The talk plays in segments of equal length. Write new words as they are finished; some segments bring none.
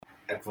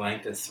I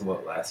blanked as to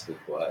what last week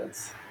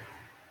was.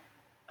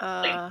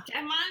 Come on,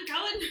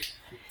 Cullen.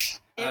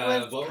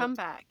 It was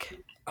Comeback.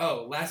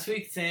 Oh, last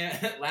week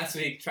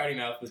Trouty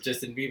Mouth was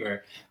Justin Bieber,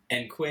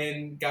 and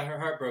Quinn got her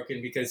heart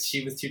broken because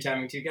she was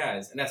two-timing two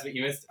guys, and that's what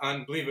you missed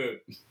on Glee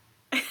Boot.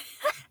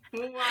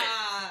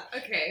 Wow.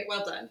 Okay,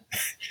 well done.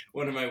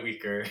 One of my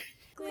weaker.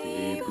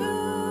 Glee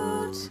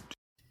Boot.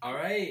 All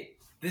right,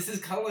 this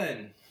is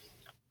Cullen.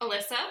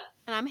 Alyssa.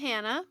 And I'm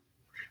Hannah.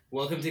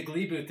 Welcome to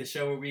Glee Boot, the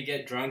show where we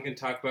get drunk and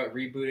talk about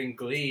rebooting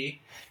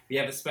Glee. We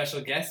have a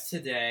special guest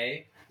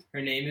today.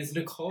 Her name is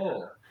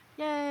Nicole.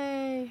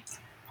 Yay.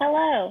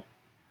 Hello.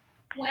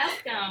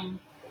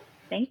 Welcome.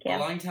 Thank you. A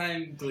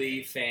longtime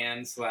Glee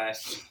fan /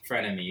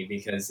 frenemy,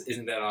 because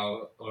isn't that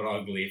what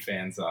all Glee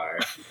fans are?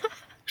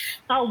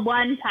 Oh,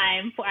 one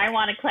time. I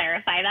want to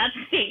clarify that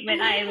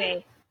statement I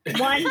made.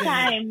 One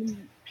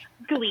time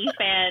Glee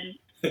fan,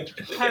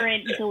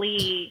 current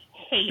Glee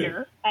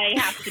hater. I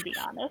have to be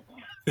honest.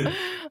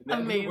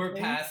 Amazing. We're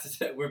past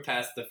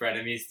the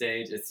frenemy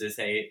stage. It's just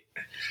hate.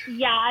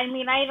 Yeah, I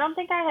mean, I don't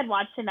think I had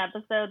watched an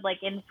episode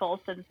like in full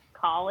since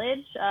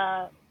college.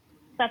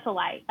 That's a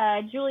lie.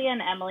 Julia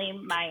and Emily,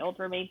 my old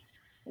roommates,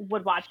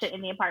 would watch it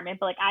in the apartment,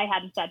 but like I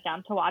hadn't sat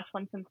down to watch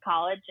one since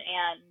college,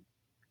 and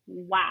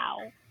wow.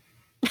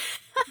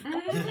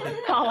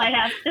 That's all I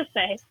have to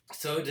say.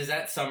 So does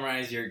that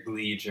summarize your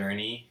Glee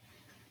journey?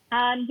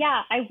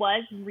 Yeah, I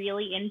was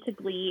really into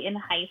Glee in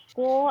high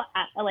school,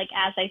 like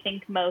as I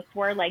think most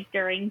were, like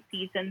during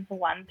seasons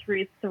 1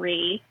 through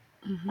 3.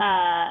 Mm-hmm.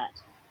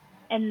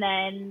 And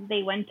then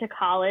they went to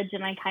college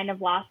and I kind of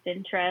lost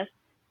interest.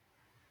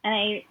 And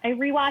I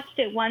rewatched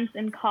it once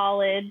in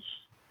college,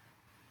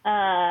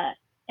 and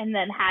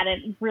then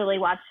hadn't really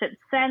watched it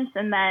since.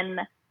 And then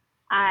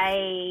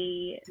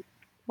I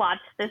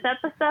watched this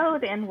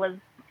episode and was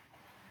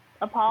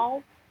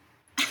appalled.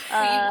 You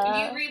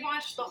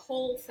rewatched the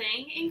whole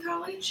thing in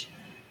college?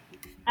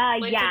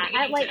 Yeah,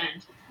 at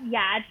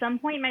at some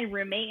point, my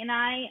roommate and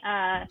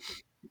I,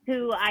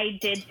 who I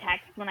did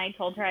text when I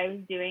told her I was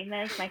doing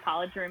this, my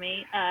college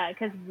roommate,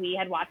 because we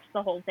had watched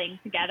the whole thing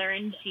together,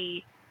 and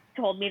she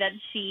told me that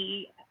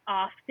she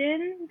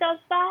often does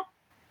that,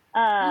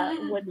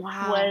 which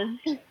was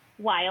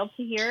wild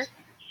to hear.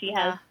 She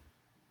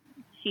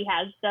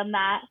has done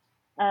that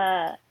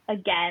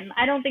again.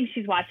 I don't think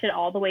she's watched it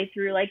all the way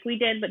through like we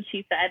did, but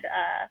she said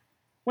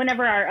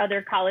whenever our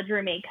other college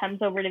roommate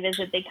comes over to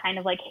visit, they kind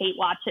of like hate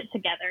watch it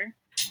together.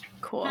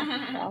 Cool.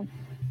 So,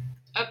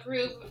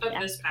 approve of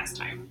this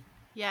pastime.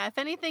 Yeah, if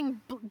anything,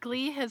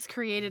 Glee has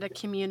created a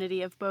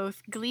community of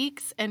both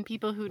Gleeks and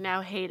people who now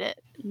hate it.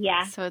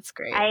 yeah. So it's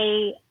great.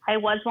 I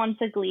was once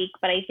a Gleek,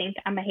 but I think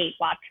I'm a hate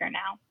watcher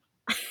now.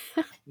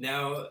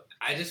 Now,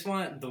 I just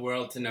want the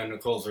world to know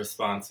Nicole's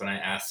response when I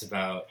asked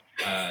about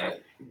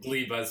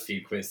Glee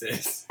BuzzFeed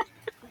quizzes.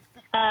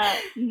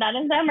 None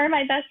of them are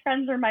my best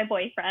friends or my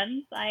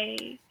boyfriends.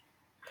 I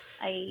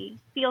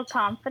feel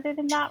confident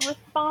in that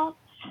response.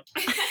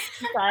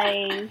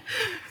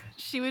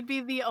 She would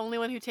be the only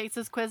one who takes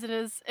this quiz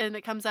and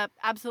it comes up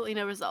absolutely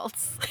no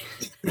results.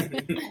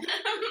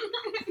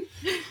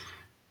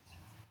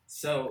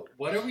 So,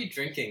 what are we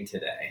drinking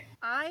today?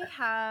 I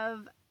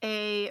have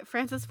a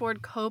Francis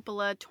Ford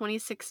Coppola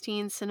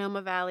 2016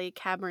 Sonoma Valley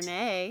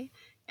Cabernet,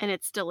 and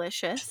it's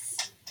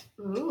delicious.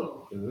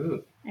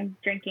 Ooh. I'm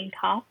drinking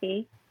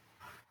coffee.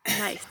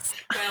 Nice.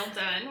 Well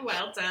done,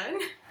 well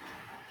done.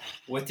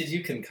 What did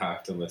you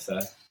concoct,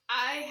 Alyssa?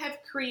 I have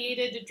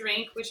created a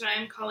drink which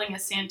I am calling a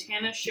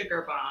Santana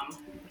Sugar Bomb.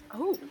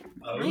 Oh,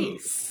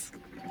 nice.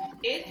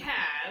 It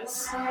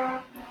has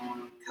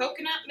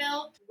coconut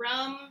milk,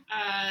 rum,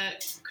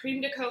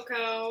 cream de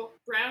cocoa,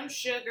 brown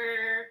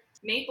sugar,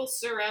 maple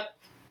syrup,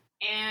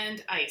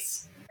 and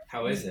ice.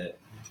 How is it?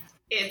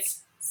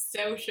 It's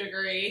so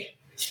sugary.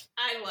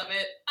 I love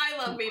it. I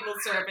love maple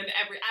syrup and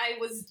I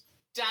was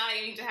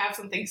dying to have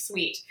something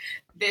sweet.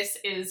 This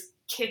is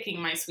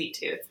kicking my sweet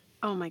tooth.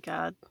 Oh my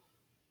god.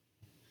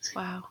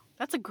 Wow.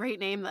 That's a great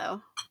name,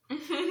 though.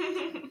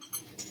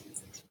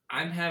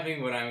 I'm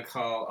having what I would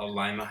call a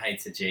Lima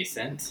Heights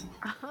adjacent.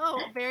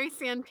 Oh, very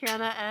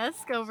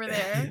Santana-esque over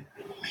there.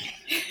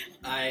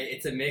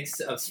 It's a mix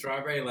of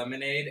strawberry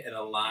lemonade and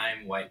a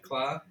lime White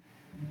Claw.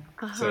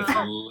 So it's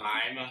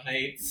Lima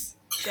Heights.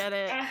 Get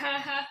it.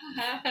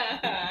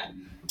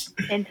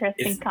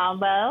 Interesting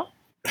combo.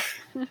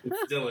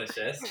 It's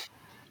delicious.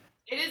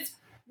 It is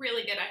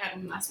really good. I had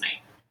one last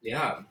night.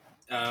 Yeah.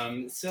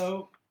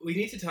 So we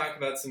need to talk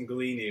about some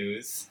Glee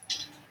news.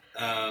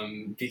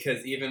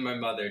 Because even my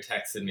mother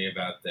texted me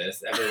about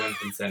this. Everyone's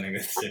been sending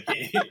this to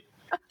me.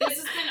 This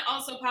has been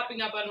also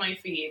popping up on my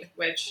feed,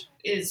 which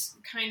is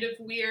kind of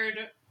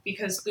weird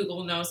because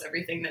Google knows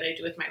everything that I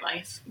do with my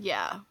life.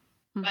 Yeah.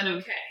 But Mhm.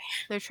 okay.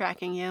 They're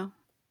tracking you.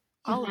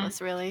 All of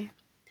us, really.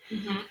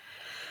 Mm-hmm.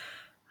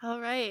 All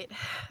right.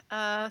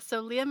 So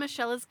Leah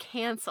Michelle is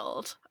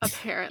canceled,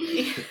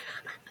 apparently.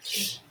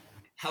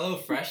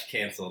 HelloFresh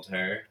canceled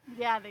her.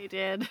 Yeah, they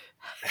did.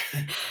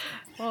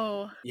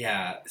 Oh.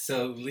 Yeah,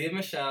 so Leah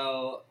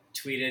Michelle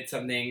tweeted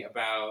something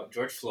about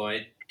George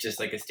Floyd, just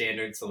like a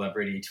standard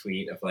celebrity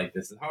tweet of like,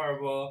 this is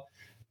horrible,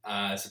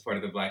 support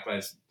of the Black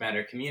Lives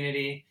Matter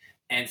community.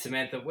 And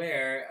Samantha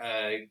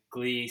Ware,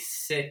 Glee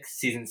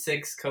season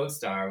 6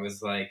 co-star,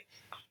 was like,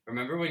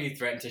 remember when you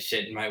threatened to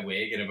shit in my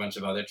wig and a bunch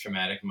of other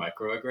traumatic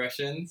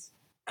microaggressions?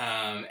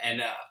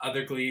 And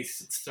other Glee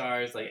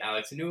stars like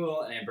Alex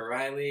Newell and Amber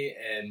Riley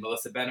and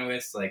Melissa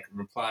Benoist like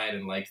replied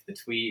and liked the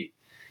tweet.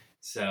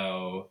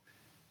 So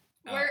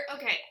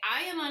okay.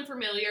 I am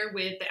unfamiliar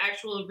with the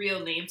actual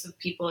real names of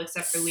people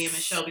except for Leah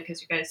Michelle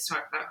because you guys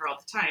talk about her all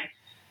the time.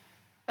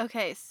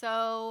 Okay,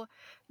 so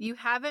you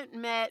haven't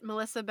met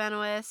Melissa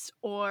Benoist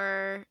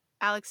or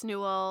Alex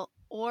Newell,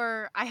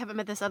 or I haven't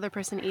met this other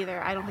person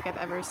either. I don't think I've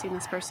ever seen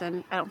this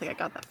person. I don't think I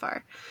got that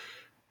far.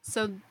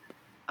 So,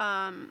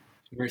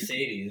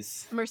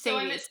 Mercedes. So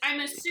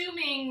I'm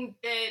assuming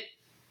that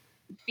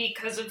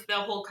because of the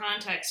whole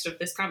context of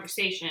this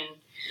conversation,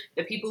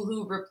 the people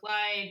who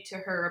replied to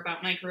her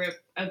about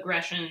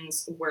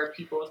microaggressions were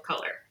people of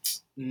color.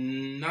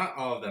 Not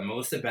all of them.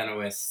 Melissa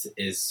Benoist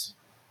is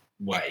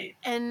white.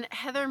 And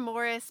Heather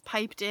Morris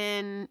piped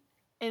in,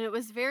 and it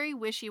was very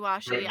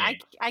wishy-washy. I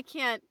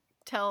can't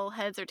tell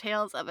heads or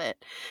tails of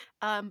it,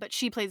 but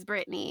she plays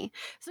Brittany.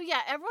 So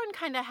yeah, everyone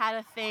kind of had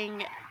a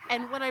thing,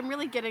 and what I'm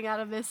really getting out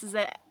of this is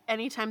that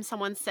anytime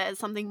someone says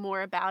something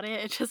more about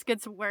it, it just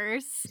gets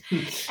worse.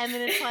 And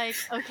then it's like,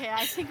 okay,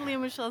 I think Leah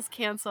Michelle's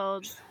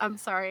canceled. I'm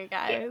sorry,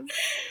 guys.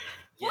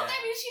 Well,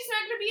 I mean, she's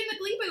not going to be in the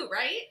Glee boot,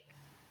 right?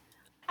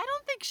 I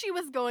don't think she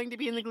was going to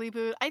be in the Glee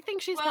boot. I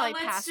think she's probably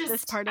past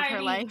this part of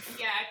her life.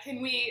 Yeah,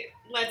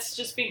 let's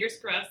just fingers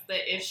crossed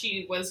that if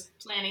she was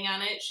planning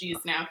on it,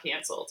 she's now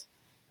canceled.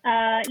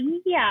 What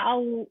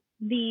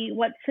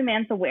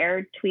Samantha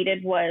Ware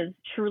tweeted was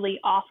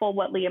truly awful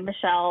what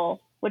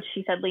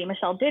she said Leah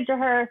Michelle did to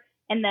her.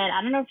 And then,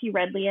 I don't know if you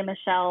read Leah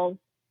Michelle's,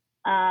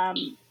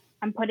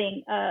 I'm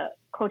putting a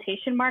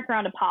quotation mark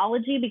around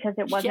apology because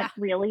it wasn't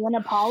really an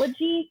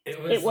apology.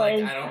 It was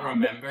like, I don't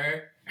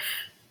remember.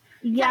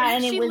 Yeah,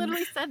 and she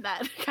literally said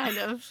that, kind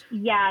of.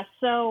 Yeah,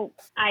 so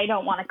I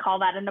don't want to call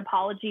that an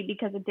apology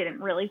because it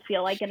didn't really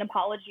feel like an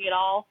apology at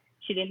all.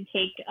 She didn't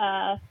take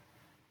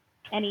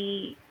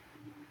any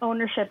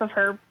ownership of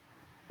her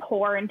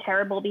poor and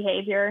terrible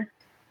behavior.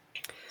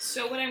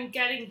 So what I'm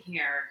getting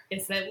here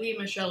is that Leah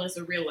Michelle is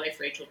a real life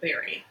Rachel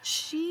Berry.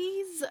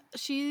 She's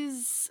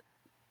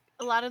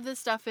a lot of this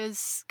stuff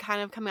is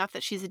kind of coming off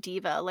that she's a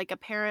diva. Like,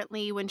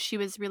 apparently when she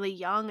was really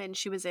young and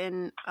she was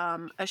in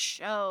a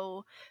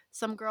show,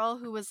 some girl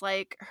who was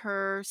like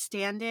her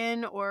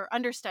stand-in or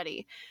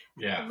understudy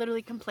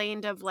literally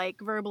complained of like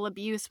verbal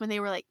abuse when they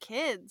were like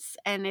kids,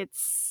 and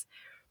it's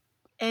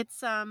a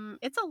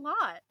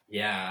lot.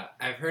 Yeah,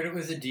 I've heard it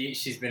was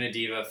she's been a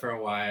diva for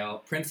a while.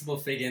 Principal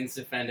Figgins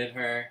defended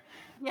her.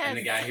 Yes. And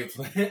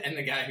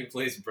the guy who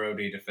plays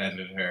Brody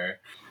defended her.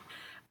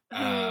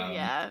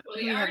 Yeah.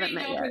 Well, you already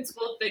know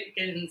Principal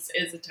Figgins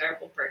is a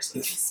terrible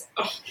person. So.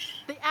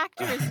 The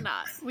actor is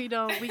not. We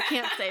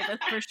can't say this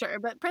for sure.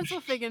 But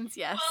Principal Figgins,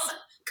 yes.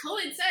 Well,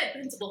 Cohen said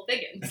Principal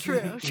Figgins.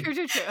 True.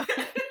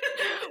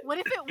 What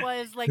if it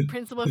was like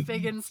Principal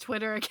Figgins'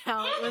 Twitter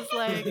account was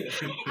like,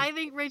 I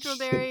think Rachel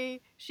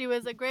Berry, she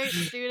was a great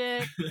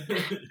student.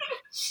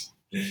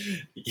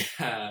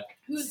 Yeah.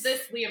 Who's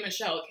this Leah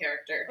Michelle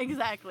character?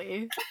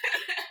 Exactly.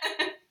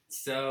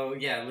 So,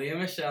 yeah, Leah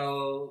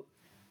Michelle,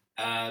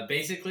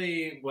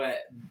 basically what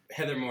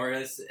Heather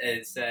Morris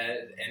had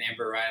said and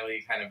Amber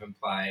Riley kind of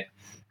implied,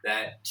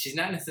 that she's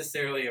not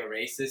necessarily a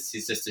racist,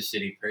 she's just a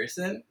shitty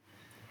person.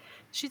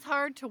 She's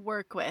hard to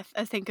work with,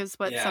 I think is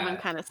what someone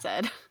kind of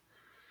said.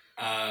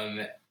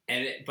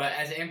 But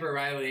as Amber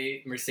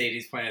Riley,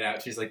 Mercedes pointed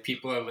out, she's like,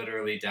 people are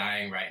literally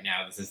dying right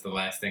now. This is the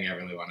last thing I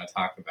really want to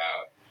talk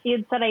about. She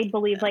had said, I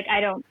believe, like, I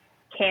don't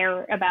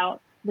care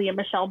about Leah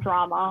Michelle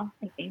drama,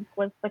 I think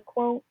was the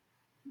quote.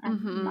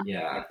 I'm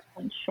not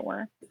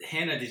sure.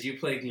 Hannah, did you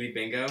play Glee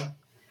Bingo?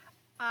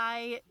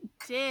 I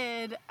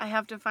did. I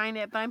have to find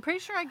it, but I'm pretty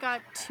sure I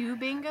got 2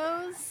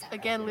 bingos.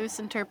 Again, loose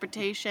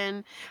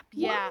interpretation. But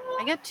yeah,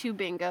 I got 2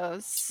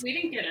 bingos. We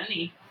didn't get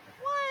any.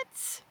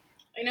 What?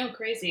 I know,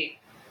 crazy.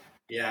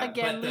 Yeah.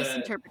 Again, loose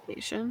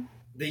interpretation.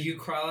 The you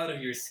crawl out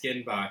of your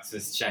skin box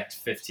was checked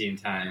 15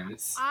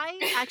 times.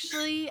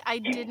 I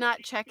did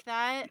not check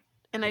that,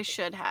 and I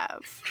should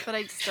have, but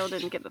I still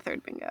didn't get the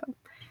 3rd bingo.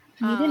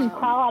 You didn't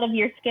crawl out of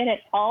your skin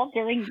at all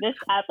during this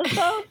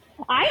episode?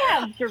 I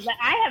have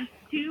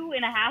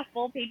 2.5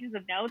 full pages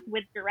of notes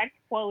with direct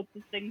quotes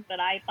of things that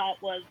I thought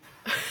was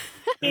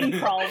skin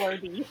crawl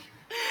worthy.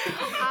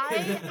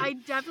 I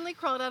definitely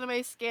crawled out of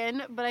my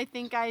skin, but I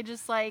think I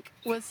just like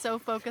was so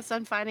focused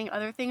on finding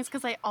other things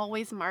because I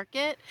always mark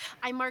it.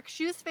 I mark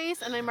shoe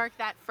space and I mark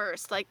that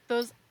first. Like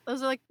those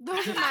are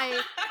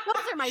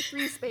my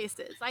free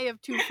spaces. I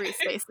have 2 free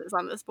spaces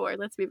on this board.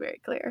 Let's be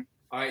very clear.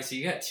 All right, so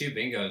you got 2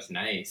 bingos.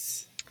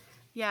 Nice.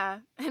 Yeah,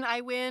 and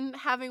I win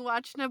having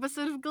watched an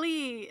episode of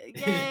Glee.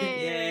 Yay!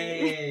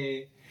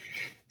 Yay!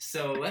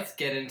 So let's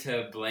get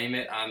into Blame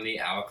It on the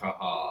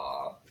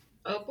Alcohol.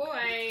 Oh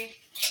boy.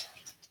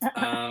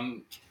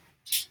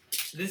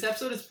 This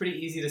episode is pretty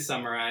easy to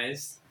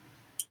summarize.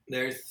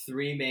 There's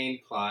 3 main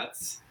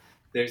plots.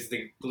 There's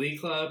the Glee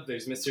Club,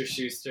 there's Mr.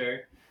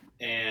 Schuester,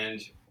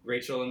 and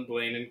Rachel and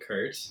Blaine and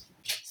Kurt.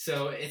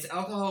 So it's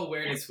Alcohol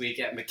Awareness Week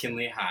at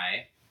McKinley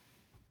High.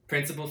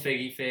 Principal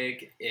Figgy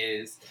Fig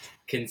is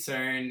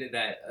concerned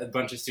that a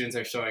bunch of students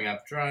are showing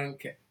up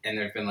drunk, and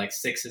there have been like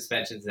 6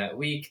 suspensions that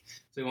week.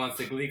 So he wants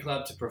the Glee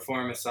Club to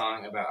perform a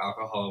song about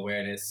alcohol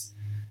awareness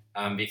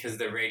because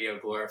the radio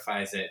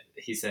glorifies it.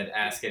 He said,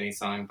 ask any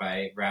song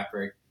by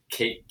rapper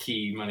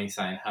Key Money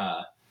Sign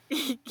Ha.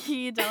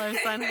 Key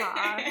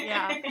 $ha,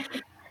 yeah.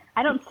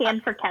 I don't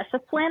stand for Kesha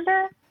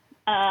slander.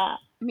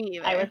 Me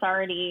either. I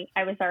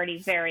was already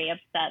very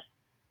upset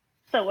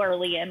so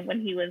early in when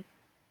he was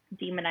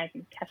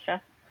demonizing Kesha.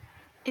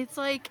 It's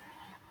like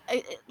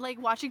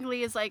watching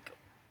Glee is like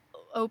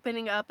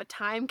opening up a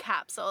time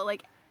capsule.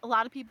 Like, a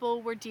lot of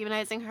people were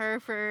demonizing her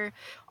for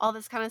all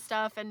this kind of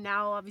stuff, and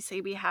now obviously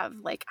we have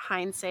like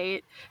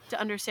hindsight to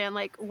understand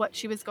like what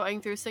she was going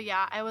through. So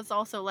yeah, I was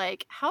also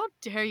like, how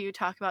dare you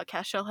talk about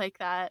Kesha like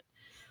that?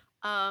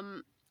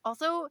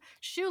 Also,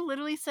 Shu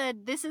literally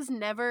said this has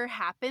never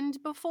happened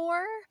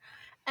before,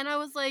 and I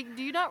was like,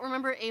 do you not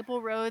remember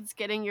April Rhodes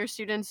getting your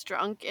students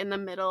drunk in the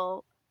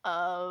middle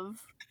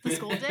of the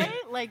school day?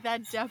 Like,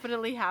 that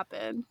definitely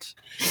happened.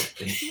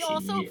 He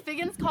also,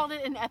 Figgins called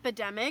it an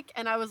epidemic,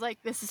 and I was like,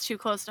 this is too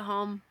close to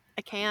home.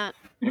 I can't.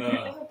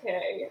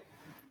 Okay.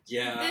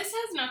 Yeah. This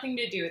has nothing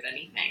to do with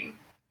anything.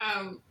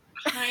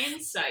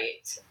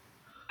 Hindsight.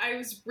 I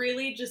was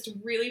really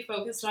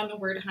focused on the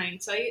word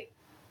hindsight.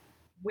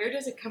 Where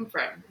does it come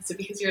from? Is it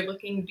because you're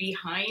looking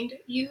behind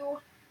you?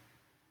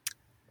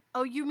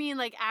 Oh, you mean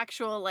like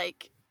actual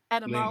like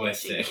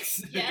etymology?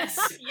 Linguistics.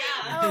 Yes.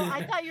 Yeah. Oh,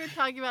 I thought you were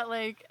talking about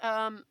like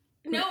No,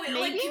 it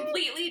like maybe?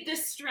 completely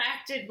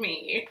distracted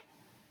me.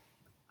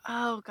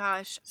 Oh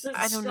gosh, So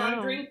I don't strong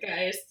know. drink,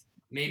 guys.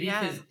 Maybe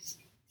Yeah. because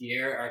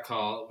deer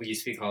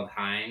used to be called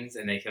hinds,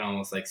 and they can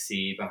almost like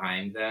see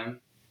behind them.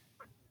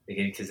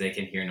 Because they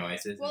can hear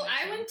noises. Well,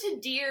 I went to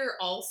deer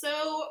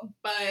also,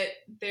 but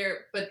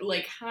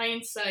like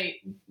hindsight,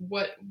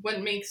 what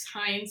makes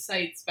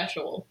hindsight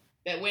special?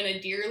 That when a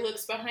deer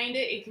looks behind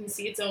it, it can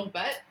see its own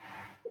butt.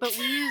 But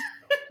we use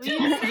Do you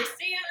understand?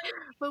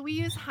 but we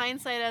use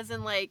hindsight as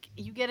in like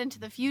you get into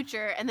the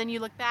future and then you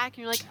look back and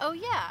you're like, oh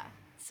yeah.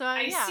 So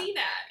I yeah, see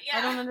that. Yeah.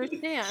 I don't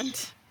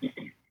understand.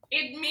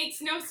 It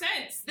makes no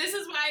sense. This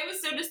is why I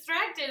was so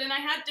distracted, and I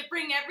had to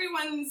bring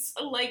everyone's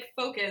like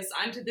focus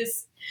onto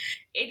this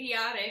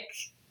idiotic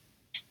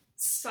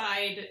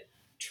side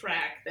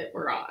track that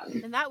we're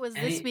on. And that was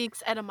this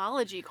week's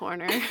etymology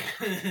corner.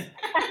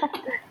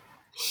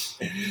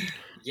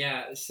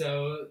 Yeah,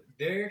 so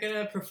they're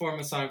gonna perform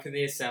a song for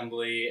the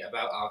assembly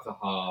about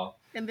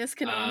alcohol. And this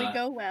can only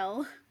go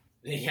well.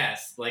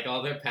 Yes, like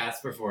all their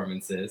past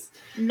performances.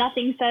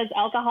 Nothing says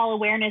alcohol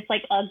awareness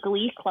like a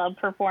Glee Club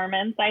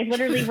performance. I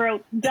literally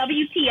wrote,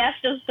 WTF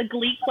does the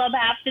Glee Club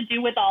have to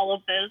do with all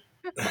of this?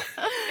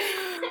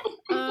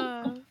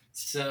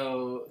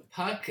 So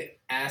Puck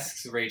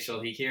asks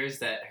Rachel, he hears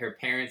that her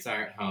parents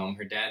aren't home,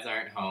 her dads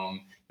aren't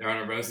home, they're on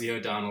a Rosie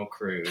O'Donnell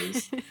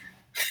cruise.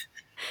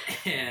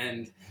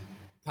 And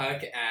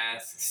Puck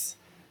asks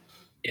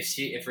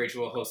if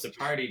Rachel will host a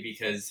party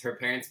because her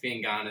parents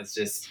being gone is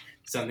just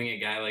something a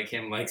guy like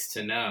him likes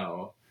to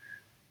know.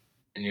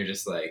 And you're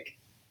just like,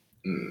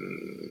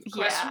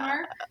 Question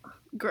mark?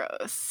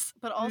 Gross.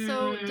 But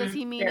also, does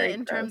he mean very it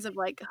in gross. terms of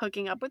like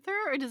hooking up with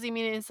her, or does he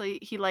mean it as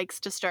like he likes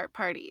to start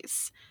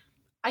parties?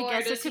 I Or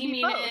guess it does could he be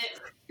mean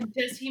both.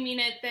 Does he mean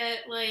it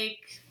that like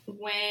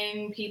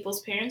when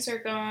people's parents are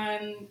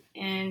gone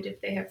and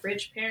if they have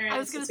rich parents, I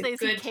was gonna it's say, a is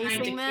he good time to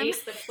casing them?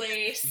 case the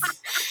place?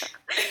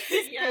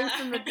 Face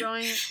in the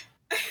joint.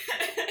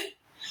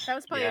 That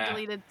was probably Yeah. a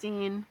deleted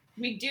scene.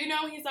 We do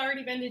know he's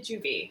already been to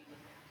juvie.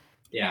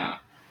 yeah.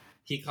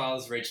 He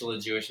calls Rachel a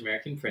Jewish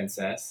American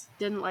princess.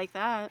 Didn't like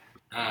that.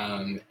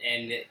 And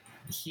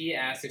he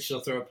asks if she'll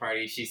throw a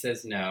party. She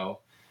says no.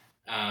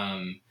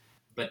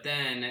 But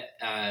then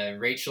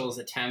Rachel's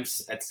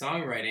attempts at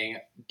songwriting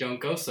don't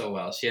go so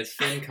well. She has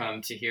Finn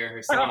come to hear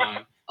her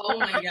song. Oh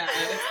my god.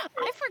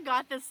 I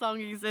forgot this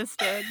song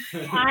existed.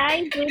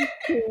 I did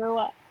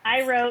too.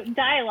 I wrote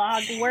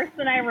dialogue worse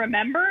than I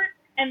remembered,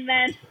 and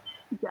then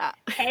Yeah.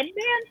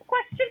 headbands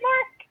question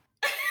mark.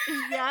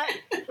 Yeah,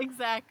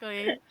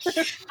 exactly. I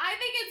think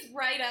it's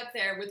right up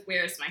there with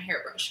Where's My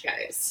Hairbrush,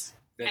 guys.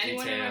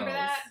 Anyone remember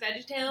that?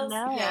 VeggieTales?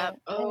 No. Yeah.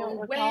 I don't Oh,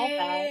 recall that.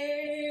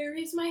 where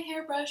is my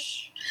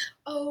hairbrush?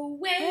 Oh,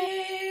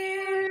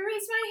 where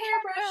is my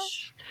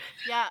hairbrush?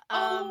 Yeah.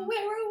 Oh,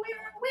 where?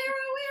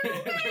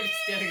 We're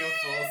just getting a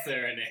full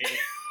serenade.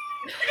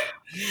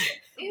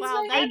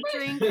 Wow, my that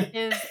hairbrush? drink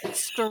is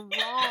strong.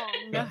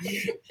 I That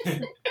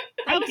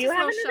was do just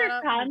have no shout another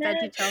out to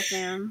comment. VeggieTales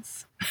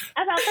fans.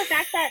 About the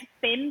fact that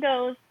Finn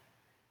goes,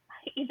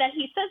 that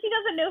he says he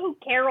doesn't know who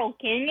Carole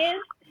King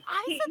is.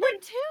 I said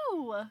that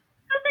too.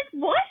 I was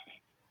like, what?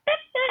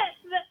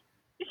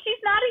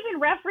 She's not even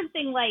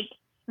referencing, like,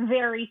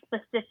 very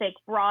specific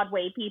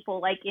Broadway people,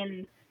 like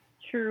in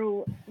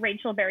true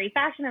Rachel Berry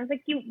fashion. I was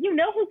like, you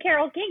know who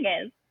Carole King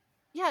is.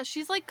 Yeah,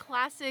 she's like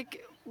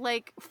classic,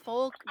 like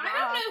folk rock.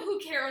 I don't know who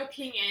Carole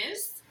King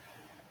is.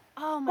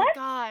 Oh my What?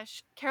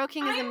 gosh, Carole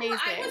King is amazing.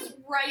 I was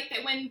right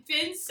that when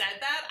Finn said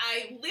that,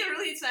 I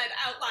literally said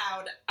out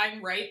loud,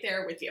 "I'm right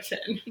there with you,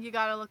 Finn." You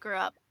gotta look her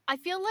up. I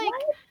feel like.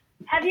 What?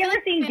 Have I you feel ever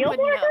like seen Finn would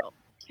Gilmore? know.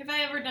 Have I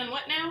ever done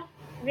what now?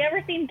 Have you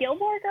ever seen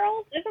Gilmore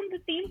Girls? Isn't the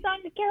theme song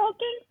the Carole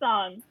King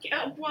song?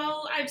 Yeah,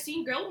 well, I've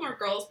seen Gilmore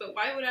Girls, but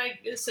why would I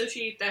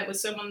associate that with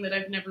someone that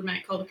I've never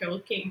met called Carole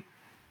King?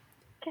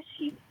 Because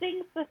she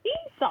sings the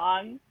theme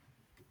song.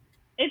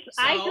 It's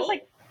So?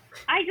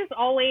 I just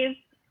always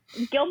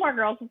Gilmore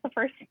Girls is the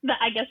first.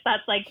 I guess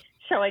that's like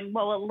showing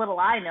what little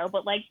I know,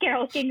 but like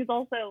Carole King is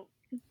also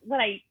when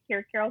I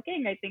hear Carole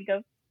King, I think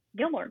of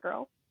Gilmore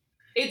Girls.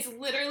 It's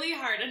literally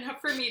hard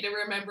enough for me to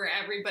remember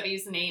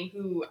everybody's name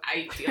who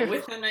I deal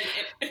with and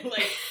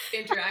like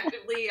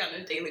interactively on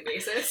a daily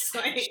basis.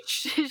 Like,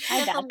 She I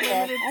has a gotcha.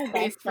 limited I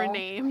space for gotcha.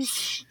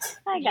 names.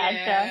 I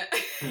gotcha.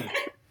 yeah.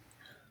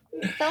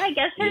 So I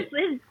guess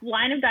his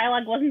line of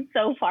dialogue wasn't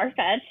so far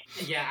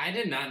fetched. Yeah, I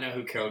did not know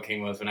who Carole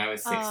King was when I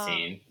was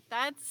 16.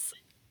 That's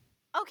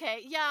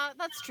okay. Yeah,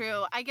 that's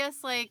true. I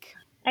guess like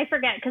I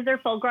forget because they're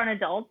full grown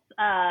adults.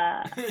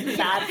 That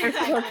they're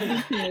supposed to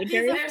be teenagers.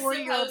 They're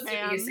 40-year-old supposed to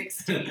man. be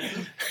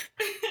 16.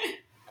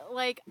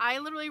 like I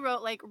literally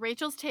wrote like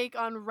Rachel's take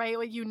on Write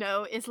What You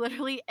Know is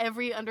literally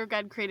every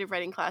undergrad creative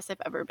writing class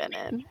I've ever been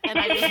in, and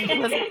I just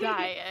was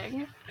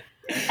dying.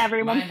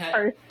 Everyone's My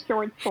first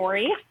short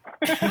story.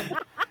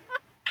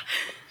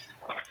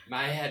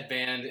 My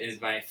headband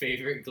is my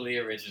favorite Glee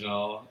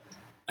original.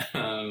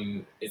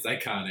 It's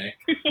iconic.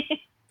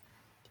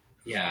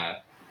 Yeah.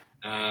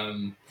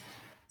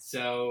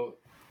 So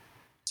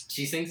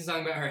she sings a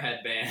song about her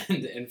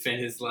headband, and Finn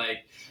is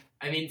like,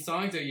 I mean,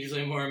 songs are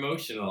usually more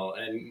emotional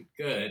and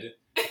good.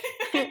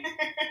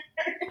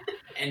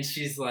 And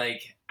she's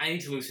like, I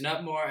need to loosen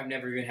up more. I've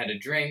never even had a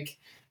drink.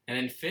 And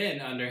then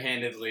Finn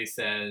underhandedly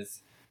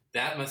says,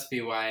 that must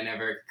be why I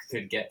never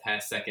could get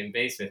past second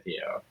base with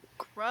you.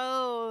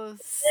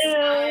 Gross.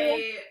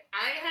 I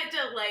had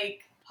to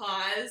like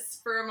pause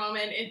for a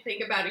moment and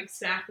think about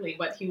exactly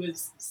what he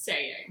was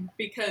saying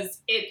because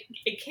it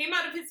came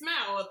out of his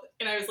mouth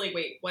and I was like,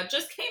 wait, what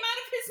just came out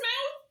of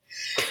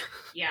his mouth?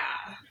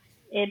 Yeah.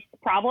 It's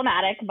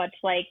problematic, much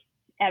like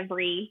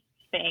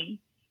everything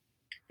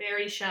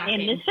Very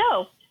shocking. in the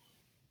show.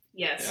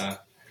 Yes.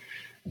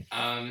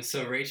 Yeah.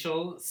 So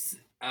Rachel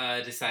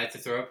decides to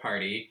throw a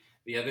party.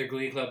 The other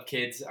Glee Club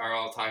kids are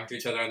all talking to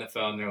each other on the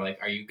phone. They're like,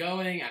 are you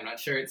going? I'm not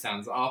sure. It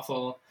sounds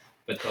awful.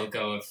 But they'll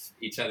go if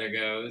each other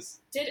goes.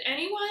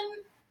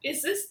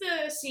 Is this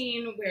the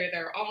scene where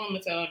they're all on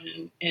the phone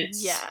and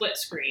it's Yeah. split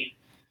screen?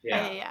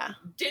 Yeah. Yeah.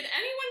 Did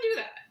anyone do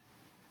that?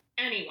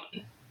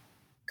 Anyone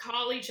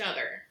call each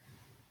other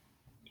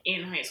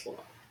in high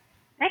school?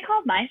 I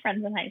called my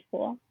friends in high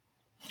school.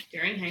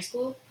 During high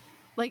school?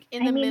 Like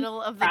in the middle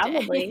of the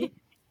Probably. day.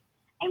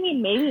 I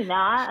mean, maybe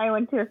not. I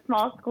went to a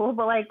small school,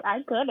 but like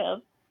I could have.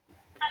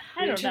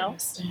 I don't know.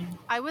 Interesting.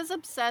 I was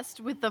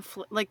obsessed with the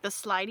the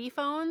slidey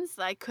phones.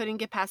 I couldn't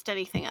get past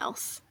anything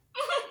else.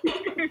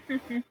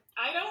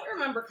 I don't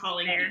remember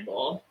calling Fair.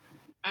 people.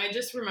 I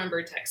just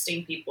remember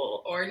texting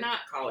people or not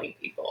calling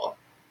people.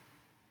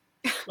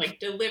 Like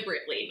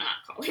deliberately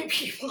not calling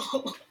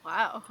people.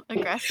 Wow,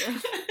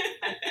 aggressive.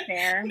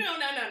 Fair. No.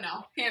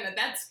 Hannah,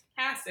 that's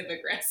passive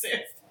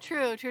aggressive.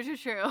 True.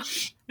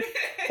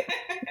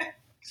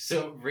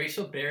 So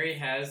Rachel Berry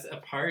has a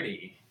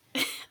party.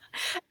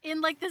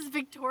 In like this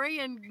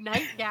Victorian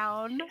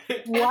nightgown.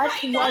 What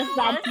was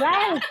that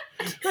dress?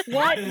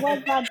 What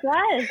was that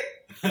dress?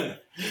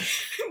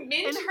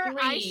 Mint And her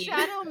green.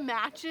 eyeshadow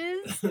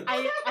matches.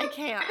 I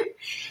can't.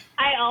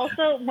 I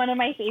also, one of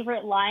my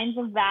favorite lines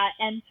of that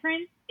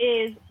entrance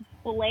is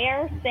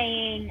Blair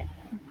saying,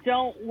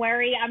 don't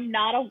worry, I'm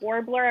not a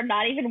warbler. I'm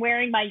not even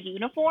wearing my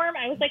uniform.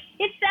 I was like,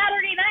 it's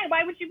Saturday night.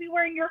 Why would you be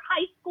wearing your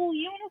high school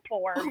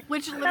uniform?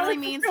 Which That literally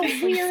was means such he a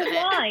sleeps weird in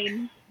it.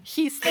 line.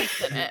 He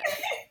sleeps in it.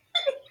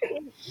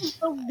 It's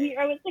so weird.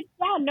 I was like,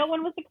 yeah, no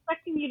one was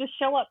expecting you to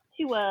show up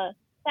to a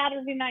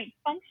Saturday night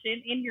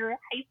function in your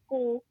high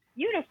school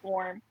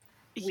uniform.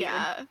 Weird.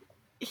 Yeah.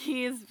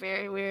 He is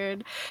very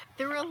weird.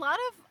 There were a lot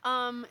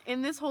of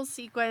in this whole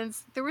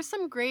sequence, there were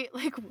some great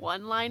like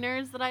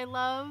one-liners that I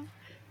love.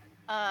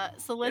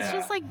 So let's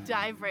just like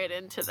dive right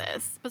into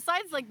this.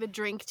 Besides like the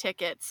drink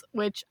tickets,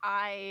 which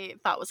I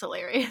thought was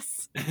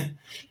hilarious.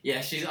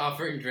 Yeah, she's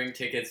offering drink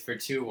tickets for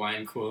 2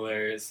 wine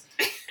coolers.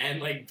 And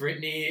like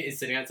Brittany is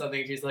sitting on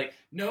something. She's like,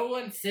 no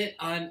one sit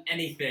on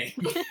anything.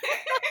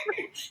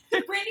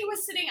 Brittany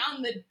was sitting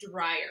on the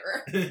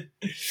dryer.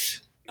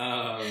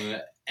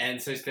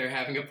 And so they're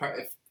having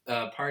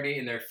a party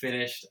in their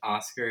finished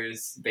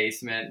Oscars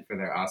basement for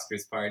their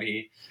Oscars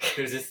party.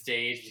 There's a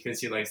stage because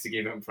she likes to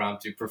give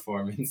impromptu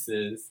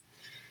performances.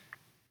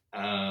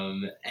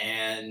 And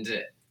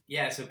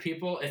yeah, so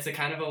people, it's a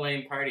kind of a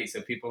lame party.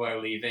 So people are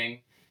leaving.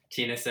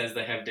 Tina says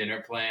they have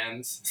dinner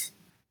plans.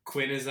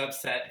 Quinn is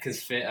upset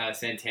because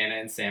Santana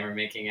and Sam are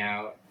making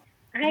out.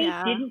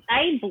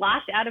 I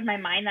blocked out of my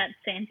mind that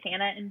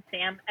Santana and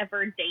Sam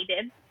ever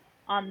dated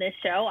on this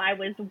show. I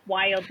was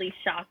wildly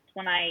shocked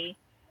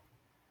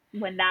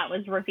when that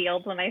was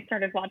revealed when I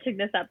started watching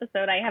this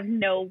episode. I have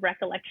no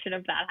recollection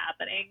of that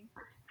happening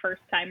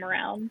first time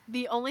around.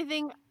 The only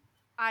thing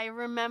I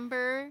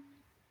remember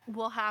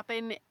will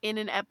happen in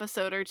an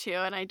episode or two,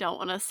 and I don't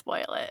want to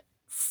spoil it.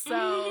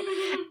 So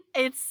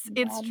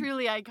it's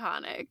truly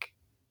iconic.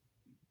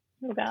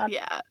 Oh God.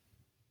 Yeah.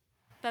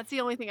 That's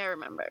the only thing I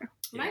remember.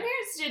 My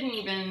parents didn't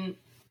even...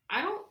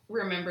 I don't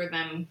remember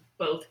them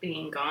both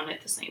being gone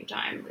at the same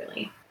time,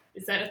 really.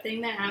 Is that a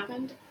thing that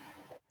happened?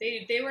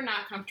 They were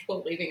not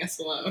comfortable leaving us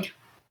alone.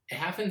 It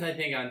happens, I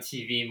think, on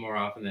TV more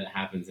often than it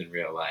happens in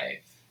real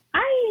life.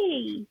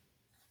 I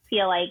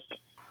feel like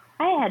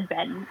I had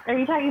been... Are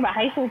you talking about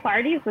high school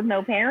parties with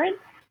no parents?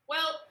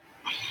 Well,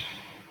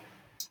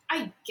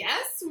 I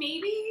guess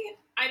maybe.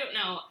 I don't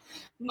know.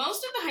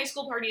 Most of the high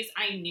school parties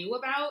I knew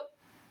about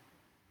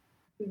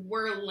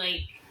were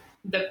like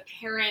the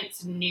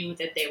parents knew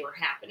that they were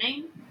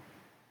happening.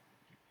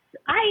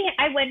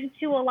 I went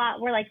to a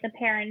lot where like the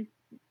parents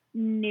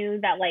knew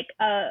that like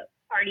a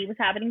party was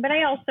happening, but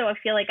I also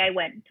feel like I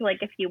went to like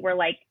a few where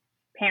like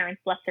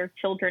parents left their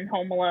children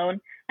home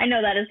alone. I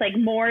know that is like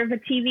more of a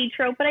TV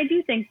trope, but I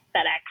do think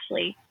that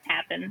actually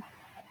happened.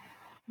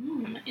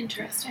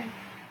 Interesting.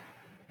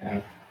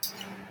 Yeah.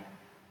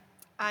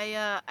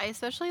 I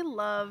especially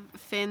love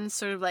Finn's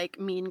sort of like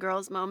Mean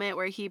Girls moment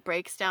where he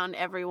breaks down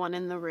everyone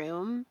in the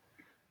room.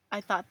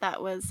 I thought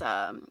that was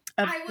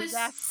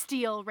that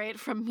steal right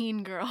from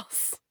Mean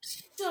Girls.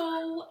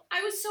 So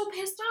I was so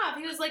pissed off.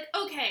 He was like,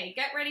 "Okay,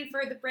 get ready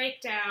for the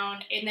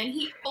breakdown," and then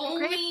he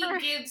only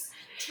gives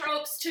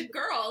tropes to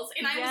girls,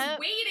 and I was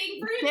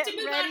waiting for him to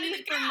move on to the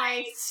guys. Get ready for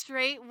my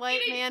straight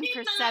white man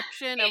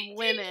perception of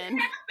women.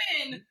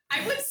 Happen.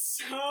 I was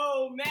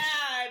so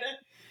mad.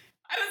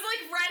 I was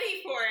like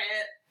ready for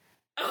it.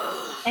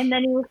 Ugh. And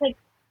then he was like,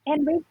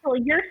 "And Rachel,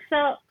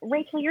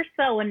 you're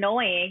so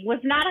annoying." Was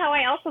not how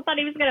I also thought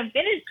he was going to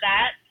finish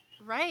that.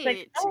 Right.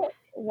 Like, oh,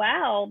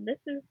 wow, this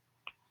is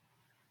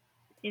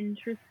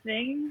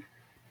interesting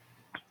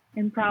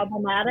and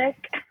problematic.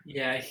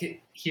 Yeah,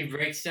 he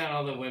breaks down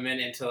all the women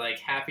into like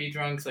happy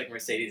drunks like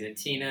Mercedes and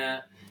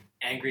Tina,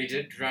 angry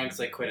drunks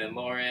like Quinn and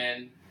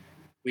Lauren,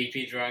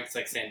 weepy drunks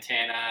like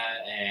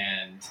Santana,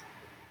 and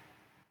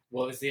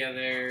what was the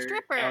other?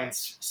 Stripper. Oh,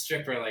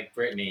 stripper like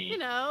Brittany. You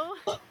know.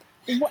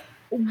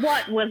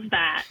 What was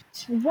that?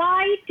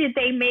 Why did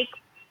they make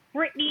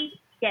Brittany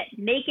get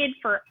naked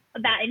for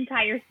that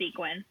entire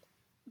sequence?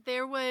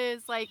 There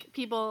was like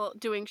people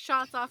doing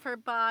shots off her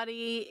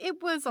body.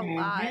 It was a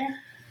lot.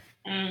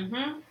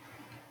 Mm-hmm.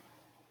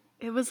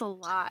 It was a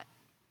lot.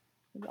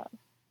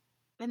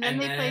 And then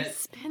they play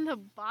Spin the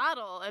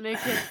Bottle, and it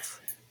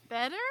gets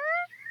better?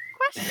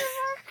 Question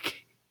mark.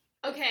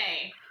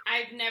 Okay,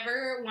 I've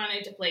never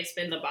wanted to play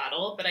Spin the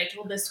Bottle, but I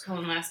told this to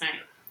Colin last night.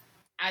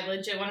 I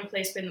legit want to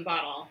play Spin the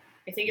Bottle.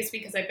 I think it's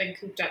because I've been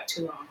cooped up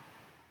too long.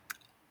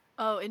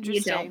 Oh,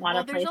 interesting. You don't want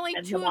to there's play only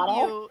Spin two the of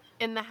Bottle? you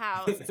in the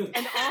house,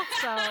 and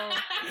also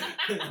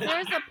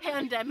there's a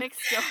pandemic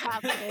still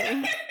happening.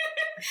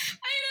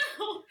 I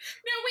know.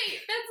 No, wait,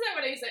 that's not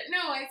what I said.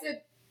 No, I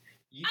said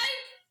I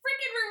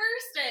freaking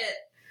reversed it.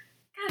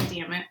 God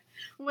damn it.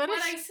 What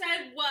I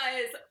said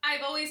was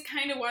I've always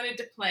kind of wanted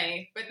to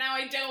play, but now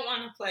I don't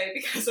want to play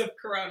because of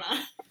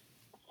Corona.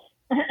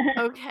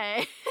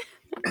 Okay.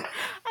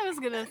 I was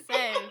gonna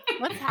say,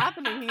 what's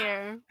happening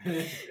here?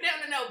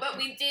 No, but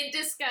we did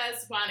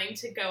discuss wanting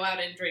to go out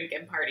and drink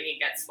and party and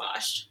get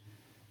sloshed.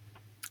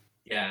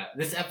 Yeah,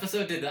 this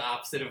episode did the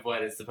opposite of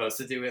what it's supposed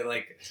to do. It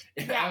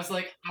I was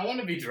like, I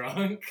want to be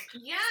drunk.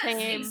 Yes,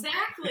 Same.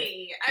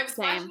 Exactly. I was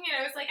watching it.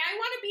 I was like, I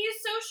want to be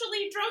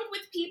socially drunk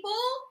with people.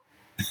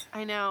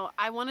 I know.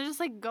 I want to just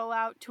like go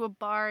out to a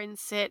bar and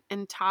sit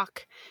and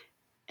talk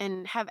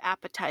and have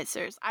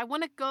appetizers. I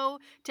want to go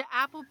to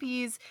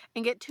Applebee's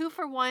and get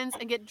 2-for-1s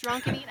and get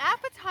drunk and eat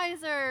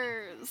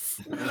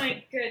appetizers. Oh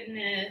my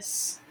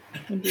goodness.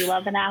 I do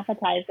love an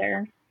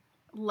appetizer.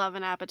 Love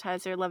an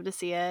appetizer. Love to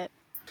see it.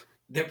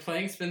 They're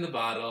playing Spin the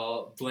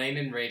Bottle. Blaine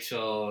and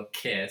Rachel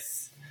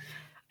kiss.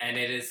 And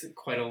it is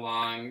quite a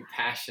long,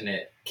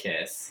 passionate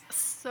kiss.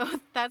 So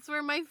that's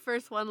where my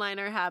first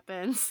one-liner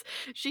happens.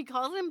 She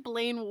calls him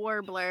Blaine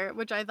Warbler,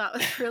 which I thought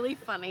was really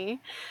funny.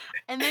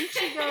 And then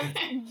she goes,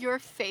 "Your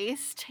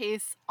face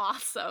tastes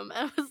awesome."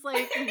 And I was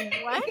like,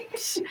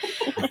 what?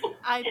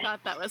 I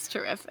thought that was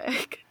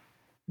terrific.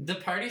 The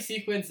party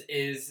sequence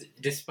is,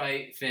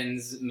 despite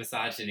Finn's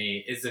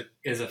misogyny, is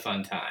a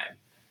fun time.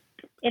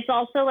 It's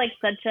also like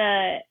such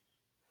a,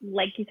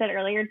 like you said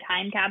earlier,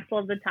 time capsule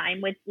of the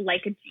time with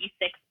like a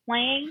G6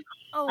 playing.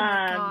 Oh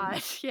my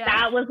gosh, yeah.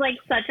 That was like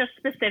such a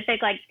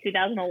specific like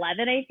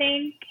 2011, I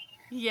think,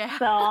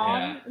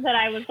 song that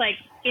I was like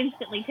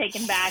instantly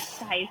taken back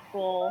to high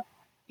school.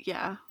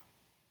 Yeah.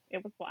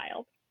 It was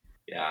wild.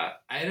 Yeah,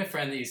 I had a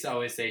friend that used to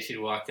always say she'd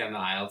walk down the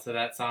aisle to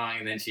that song,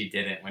 and then she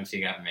didn't when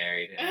she got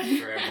married, and I was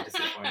forever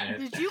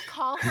disappointed. Did you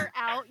call her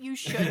out? You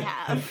should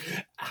have.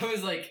 I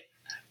was like,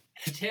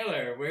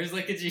 Taylor, where's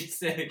like a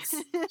G6?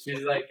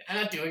 She's like,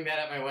 I'm not doing that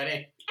at my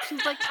wedding.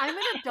 She's like, I'm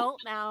an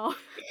adult now.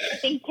 I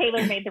think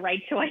Taylor made the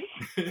right choice.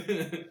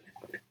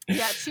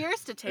 Yeah,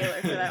 cheers to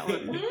Taylor for that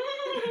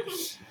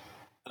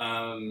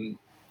one.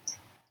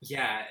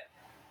 Yeah,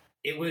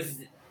 it was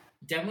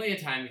definitely a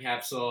time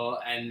capsule,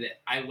 and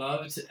I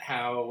loved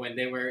how when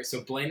they were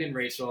so Blaine and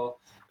Rachel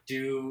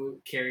do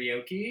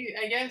karaoke,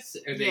 I guess,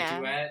 or they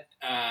duet.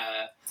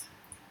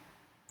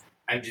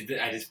 I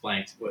just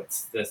blanked.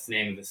 What's the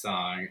name of the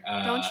song?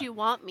 Don't You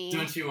Want Me?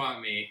 Don't You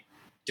Want Me?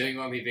 Don't You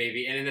Want Me,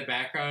 Baby? And in the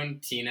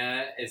background,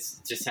 Tina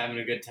is just having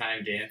a good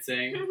time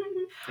dancing.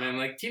 And I'm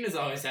like, Tina's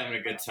always having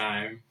a good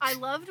time. I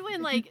loved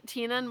when, like,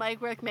 Tina and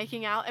Mike were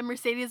making out and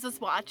Mercedes was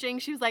watching.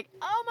 She was like,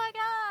 oh my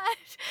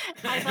gosh.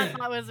 I thought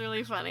that was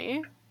really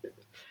funny.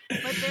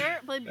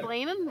 But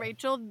Blaine and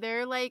Rachel,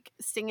 their, like,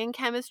 singing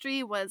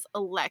chemistry was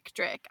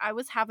electric. I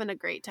was having a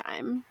great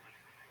time.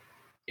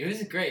 It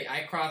was great.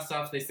 I crossed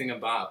off They Sing a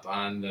Bop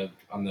on the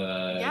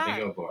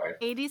bingo board.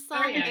 80s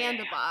song and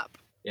a bop.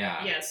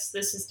 Yeah. Yes,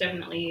 this is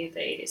definitely the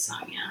 80s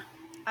song, yeah.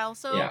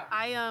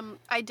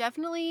 I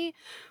definitely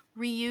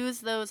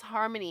reuse those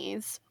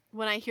harmonies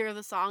when I hear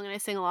the song and I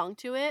sing along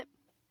to it.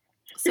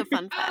 So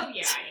fun fact. Oh,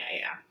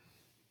 yeah.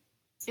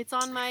 It's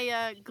on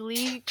my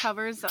Glee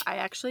covers that I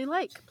actually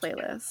like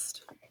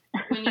playlist.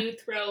 When you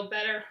throw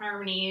better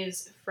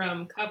harmonies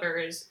from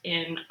covers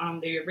in on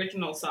the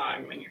original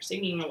song when you're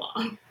singing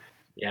along.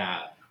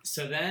 Yeah.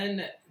 So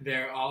then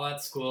they're all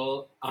at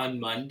school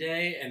on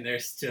Monday and they're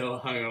still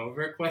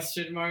hungover, ?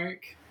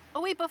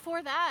 Oh wait,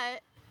 before that,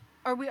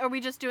 are we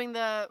just doing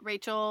the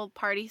Rachel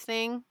party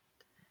thing?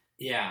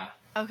 Yeah.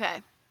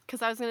 Okay.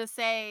 Because I was gonna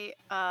say,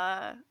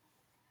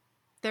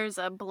 there's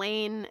a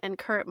Blaine and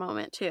Kurt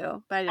moment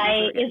too, but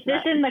is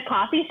this in the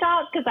coffee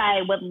shop? Because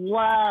I would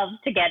love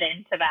to get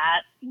into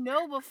that.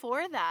 No,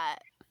 before that.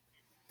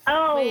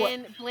 Oh,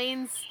 when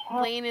Blaine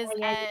is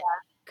at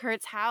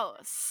Kurt's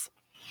house,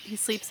 he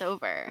sleeps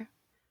over.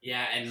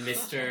 Yeah, and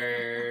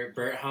Mr.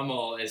 Burt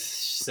Hummel is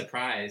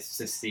surprised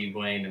to see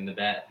Blaine in the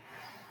bed.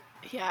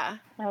 Yeah.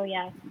 Oh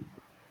yeah.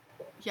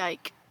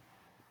 Yike.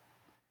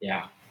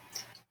 Yeah.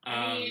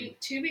 I mean,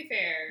 to be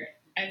fair,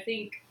 I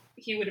think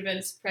he would have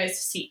been surprised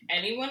to see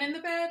anyone in the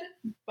bed,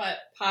 but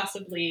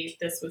possibly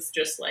this was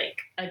just like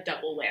a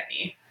double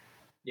whammy.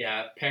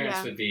 Yeah,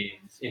 parents would be,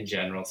 in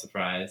general,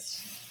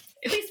 surprised.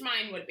 At least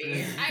mine would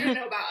be. I don't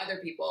know about other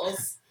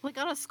people's. Like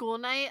on a school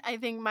night, I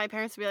think my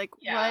parents would be like,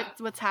 Yeah.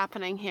 what's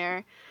happening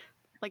here?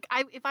 Like,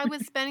 if I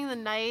was spending the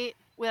night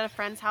at a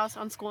friend's house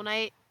on school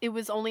night, it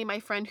was only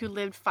my friend who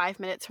lived 5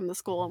 minutes from the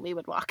school and we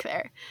would walk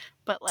there.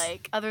 But,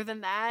 like, other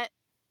than that,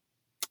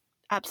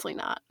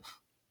 absolutely not.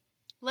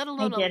 Let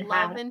alone a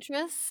love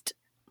interest.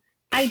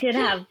 I did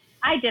have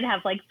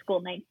like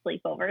school night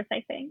sleepovers,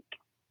 I think.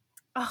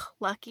 Oh,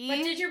 lucky. But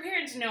did your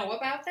parents know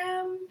about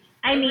them?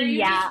 I Or mean, were you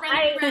yeah, just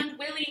running around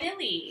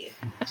willy-nilly?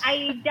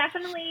 I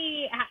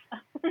definitely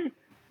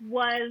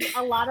was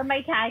a lot of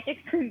my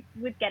tactics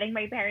with getting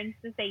my parents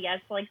to say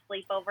yes to like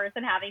sleepovers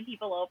and having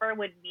people over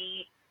would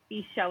be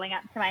showing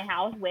up to my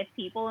house with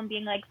people and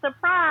being like,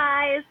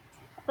 surprise!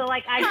 So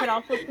like I could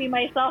also see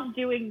myself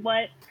doing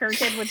what Kurt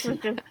did, which was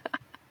just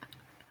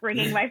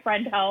bringing my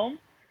friend home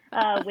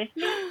with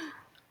me.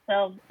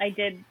 So I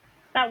did.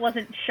 That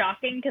wasn't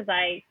shocking because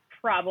I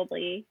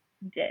probably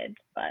did,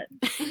 but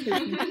who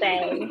can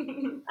say?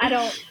 I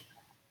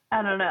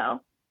don't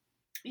know.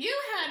 You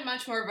had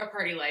much more of a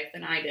party life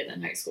than I did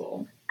in high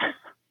school.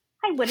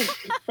 I wouldn't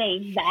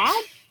say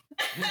that.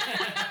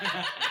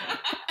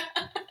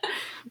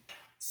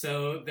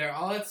 So they're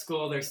all at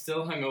school. They're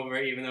still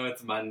hungover, even though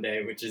it's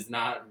Monday, which is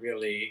not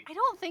really. I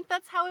don't think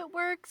that's how it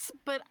works,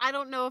 but I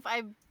don't know if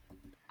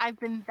I've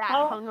been that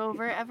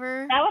hungover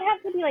ever. That would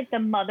have to be like the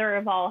mother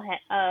of all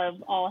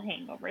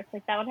hangovers.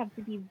 Like that would have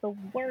to be the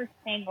worst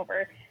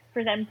hangover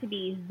for them to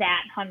be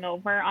that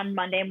hungover on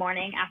Monday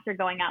morning after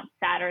going out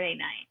Saturday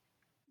night.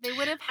 They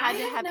would have had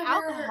to have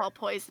alcohol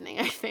poisoning,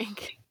 I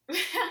think.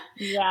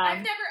 Yeah.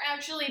 I've never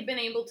actually been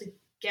able to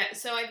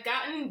so I've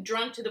gotten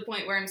drunk to the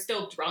point where I'm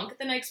still drunk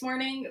the next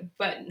morning,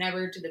 but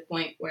never to the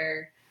point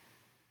where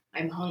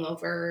I'm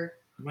hungover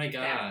Oh my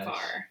god. that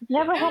far. You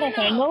ever had a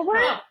hangover?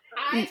 No,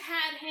 I've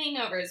had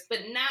hangovers, but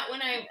not when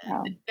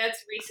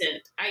that's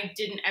recent. I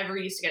didn't ever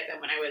used to get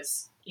them when I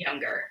was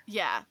younger.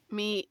 Yeah,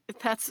 me.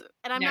 And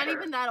I'm not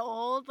even that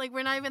old. Like,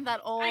 we're not even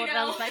that old. I And I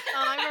know. was like,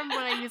 I remember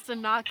when I used to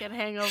not get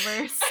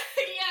hangovers.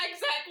 Yeah,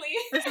 exactly.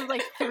 This was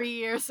like 3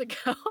 years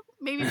ago,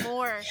 maybe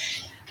more.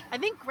 I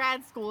think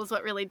grad school is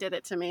what really did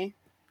it to me.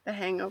 The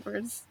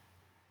hangovers.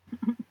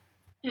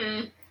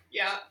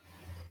 Yeah.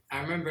 I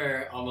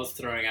remember almost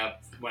throwing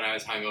up when I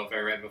was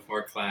hungover right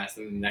before class,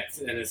 and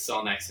the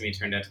stall next to me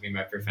turned out to be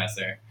my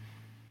professor.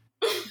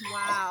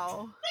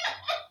 Wow.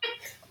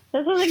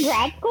 This was in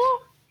grad school?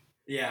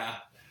 Yeah.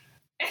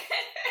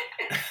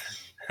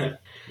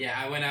 Yeah,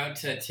 I went out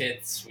to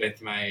Tits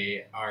with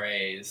my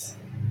RAs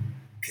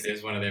because it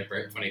was one of their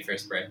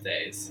 21st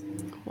birthdays.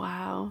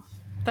 Wow.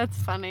 That's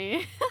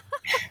funny.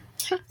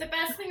 The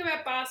best thing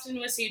about Boston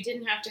was you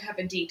didn't have to have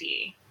a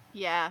DD.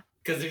 Yeah.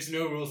 Because there's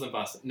no rules in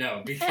Boston.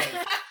 No, because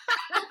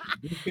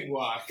You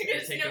walk.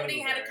 Because nobody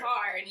had a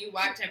car and you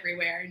walked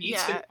everywhere and you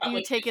took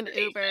public take an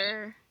transportation.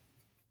 Uber.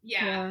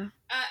 Yeah.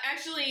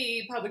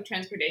 Actually, public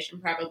transportation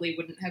probably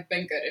wouldn't have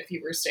been good if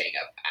you were staying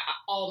up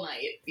all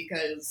night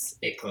because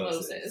it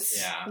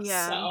closes.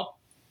 Yeah. So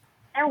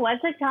There was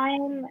a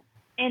time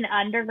in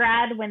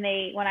undergrad when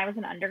I was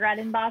an undergrad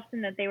in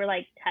Boston that they were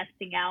like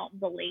testing out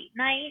the late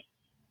night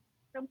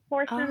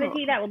portion of the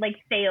T that would like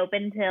stay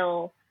open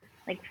till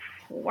like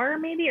 4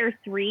 maybe or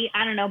 3.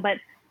 I don't know, but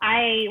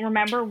I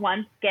remember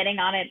once getting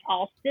on at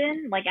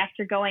Alston, like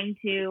after going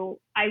to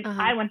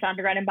I went to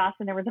undergrad in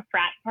Boston. There was a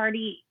frat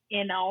party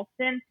in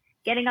Alston.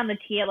 Getting on the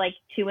T at like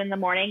 2 a.m,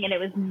 and it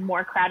was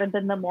more crowded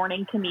than the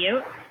morning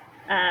commute.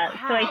 So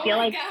I feel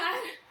like God.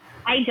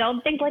 I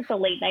don't think like the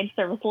late night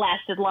service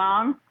lasted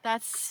long.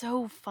 That's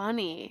so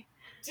funny.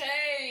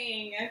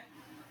 Dang.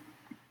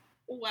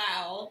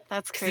 Wow.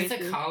 That's crazy.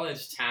 It's a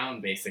college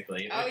town,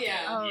 basically. Oh,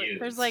 yeah. Oh,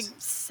 there's like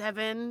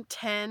 7,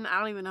 10, I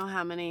don't even know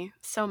how many.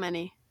 So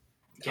many.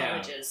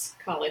 Colleges.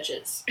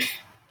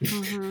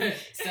 Mm-hmm.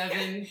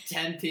 7,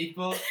 10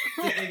 people.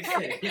 It's a big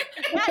city.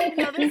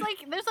 Yeah,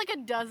 there's like a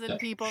dozen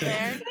people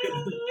there.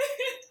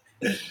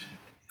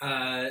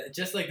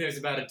 Just like there's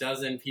about a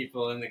dozen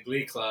people in the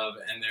Glee Club,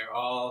 and they're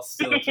all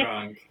still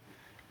drunk.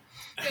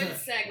 Good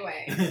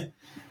segue.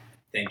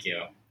 Thank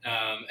you.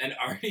 And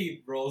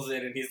Artie rolls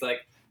in, and he's like,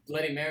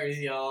 "Bloody Marys,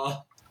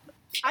 y'all."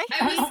 I I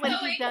hate was when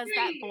so he does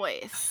that angry.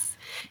 voice.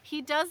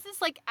 He does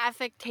this like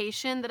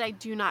affectation that I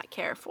do not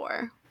care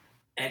for.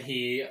 And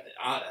he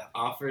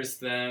offers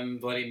them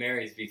Bloody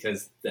Marys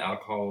because the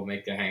alcohol will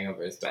make their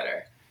hangovers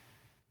better.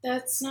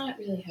 That's not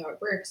really how it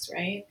works,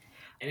 right?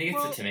 And he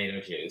gets the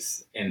tomato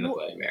juice in the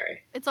Bloody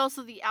Mary. It's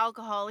also the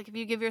alcohol. Like if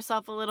you give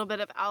yourself a little bit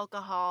of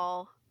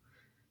alcohol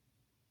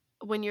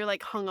when you're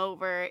like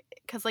hungover,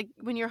 because like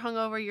when you're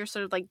hungover, you're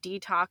sort of like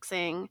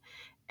detoxing.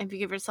 And if you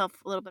give yourself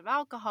a little bit of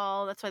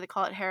alcohol, that's why they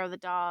call it hair of the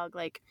dog.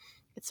 Like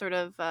it sort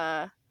of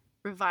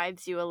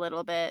revives you a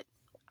little bit.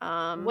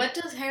 What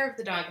does hair of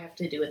the dog have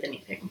to do with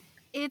anything?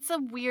 It's a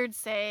weird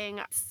saying.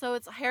 So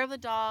it's hair of the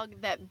dog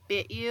that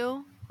bit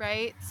you,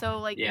 right? So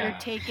like you're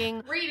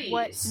taking Rabies.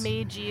 what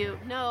made you.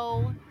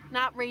 No,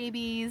 not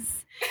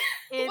rabies.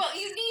 It's Well,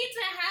 you need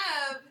to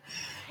have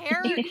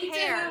hair. you need to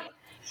Hair. have-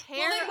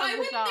 Hair Well, then why of the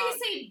wouldn't dog. they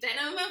say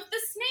venom of the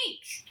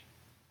snake?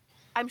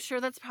 I'm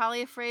sure that's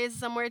probably a phrase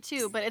somewhere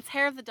too, but it's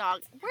hair of the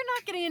dog. We're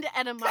not getting into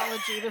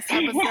etymology this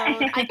episode.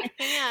 I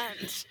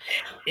can't.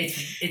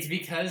 It's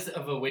because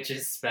of a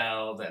witch's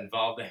spell that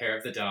involved the hair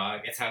of the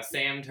dog. It's how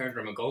Sam turned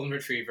from a golden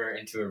retriever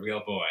into a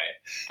real boy.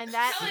 And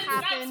that Helen,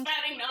 happened. stop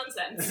spouting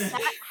nonsense.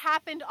 That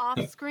happened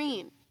off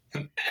screen.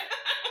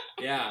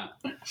 Yeah.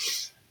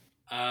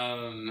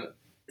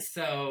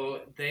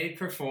 So they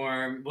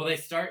perform. Well,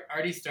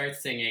 Artie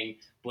starts singing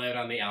 "Blame It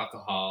on the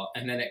Alcohol,"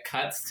 and then it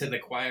cuts to the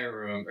choir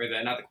room, or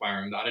not the choir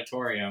room, the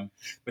auditorium,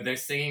 but they're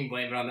singing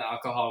 "Blame It on the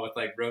Alcohol" with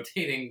like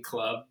rotating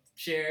club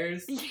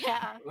chairs.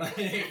 Yeah.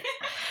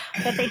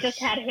 That they just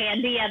had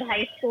handy at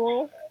high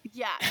school.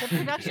 Yeah, the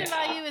production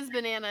value is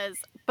bananas.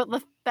 But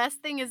the best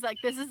thing is, like,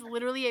 this is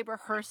literally a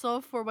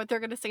rehearsal for what they're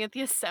going to sing at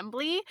the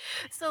assembly.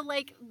 So,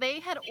 like, they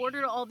had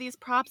ordered all these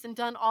props and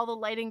done all the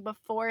lighting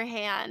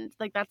beforehand.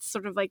 Like, that's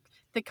sort of like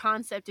the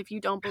concept if you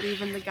don't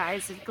believe in the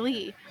guys of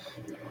Glee.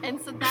 And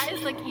so that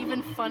is, like,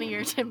 even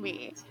funnier to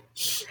me.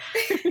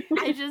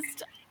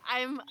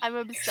 I'm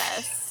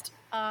obsessed.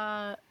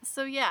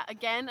 So, yeah,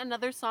 again,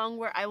 another song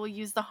where I will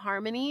use the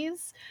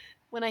harmonies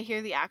when I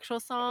hear the actual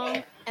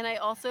song. And I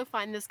also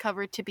find this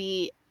cover to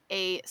be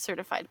a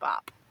certified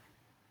bop.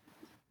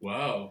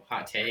 Whoa,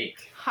 hot take.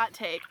 Hot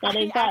take. That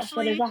is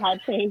a hot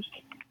take.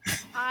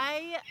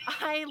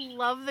 I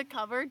love the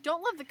cover.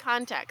 Don't love the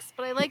context,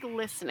 but I like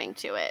listening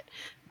to it.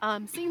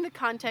 Seeing the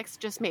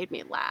context just made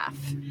me laugh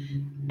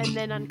and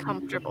then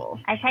uncomfortable.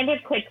 I kind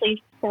of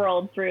quickly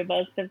scrolled through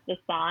most of the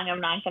song.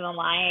 I'm not gonna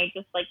lie. I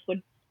just like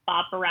would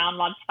bop around,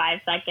 watch 5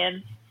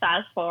 seconds,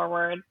 fast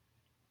forward.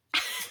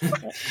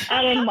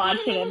 I didn't watch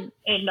it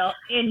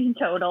in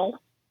total.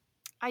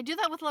 I do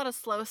that with a lot of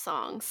slow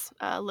songs.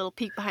 A little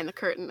peek behind the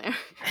curtain there.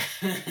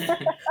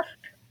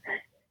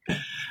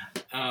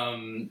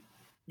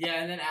 Yeah,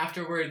 and then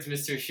afterwards,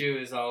 Mr. Shu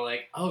is all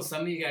like, "Oh,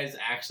 some of you guys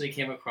actually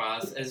came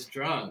across as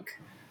drunk."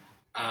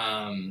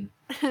 Ooh.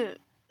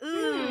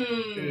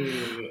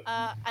 Ooh.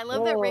 I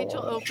love that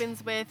Rachel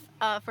opens with,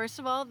 first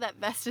of all, that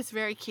vest is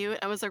very cute.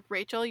 I was like,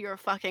 Rachel, you're a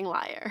fucking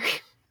liar.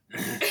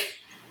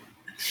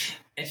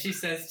 And she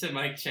says to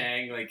Mike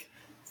Chang, like,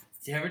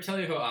 "Did he ever tell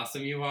you how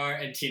awesome you are?"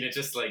 And Tina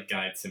just, like,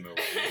 guides him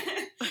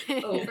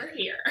away. Over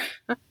here.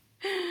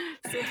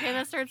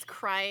 Santana starts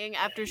crying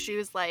after she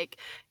was like,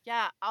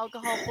 yeah,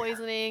 alcohol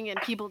poisoning and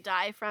people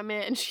die from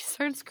it. And she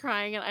starts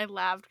crying and I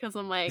laughed because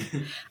I'm like,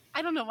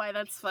 I don't know why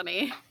that's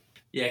funny.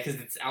 Yeah, because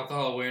it's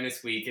Alcohol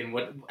Awareness Week, and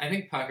what I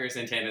think Pucker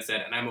Santana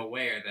said, and I'm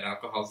aware that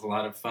alcohol's a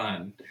lot of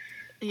fun.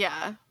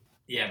 Yeah.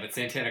 Yeah, but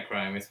Santana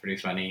crying was pretty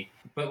funny.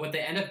 But what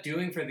they end up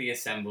doing for the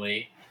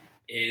assembly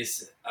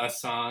is a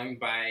song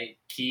by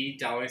Key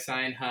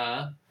 $sign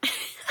Huh.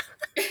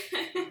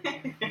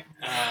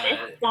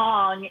 This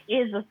song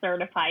is a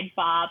certified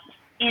bop.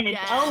 in its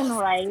own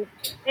right.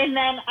 And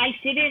then I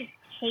didn't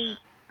hate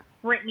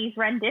Britney's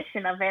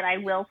rendition of it, I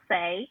will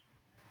say.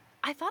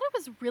 I thought it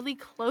was really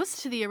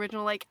close to the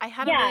original. Like, I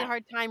had a really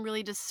hard time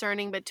really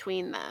discerning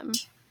between them.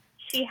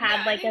 She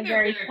had like a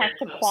very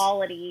special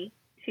quality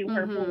to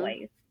her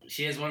voice.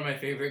 She has one of my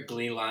favorite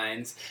Glee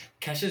lines.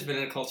 Kesha's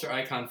been a culture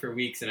icon for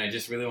weeks, and I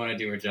just really want to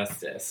do her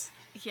justice.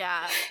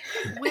 Yeah,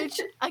 which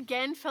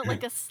again felt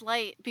like a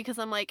slight because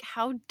I'm like,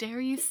 how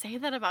dare you say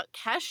that about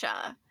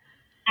Kesha?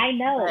 I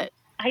know. But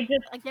I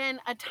just again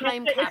a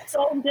time capsule.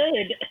 capsule. It's so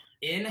good.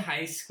 In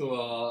high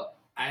school,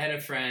 I had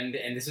a friend,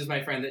 and this was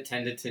my friend that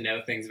tended to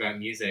know things about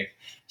music.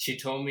 She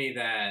told me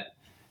that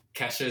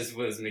Kesha's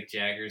was Mick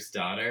Jagger's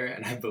daughter,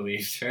 and I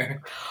believed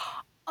her.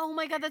 Oh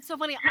my god, that's so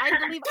funny. I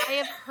believe I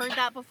have heard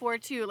that before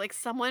too. Like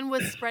someone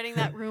was spreading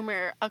that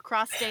rumor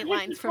across state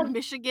lines from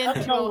Michigan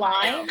to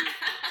Ohio.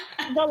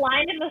 The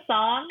line in the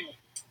song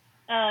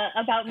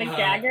about Mick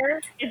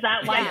Jagger, is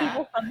that why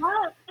people said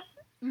that?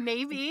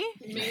 Maybe.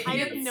 I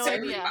have no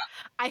idea.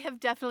 I have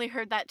definitely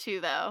heard that too,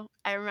 though.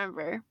 I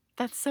remember.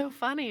 That's so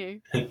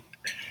funny.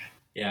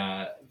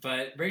 Yeah,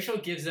 but Rachel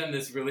gives them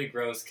this really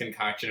gross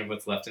concoction of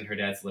what's left in her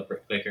dad's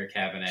liquor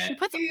cabinet. She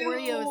puts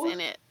Oreos in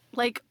it.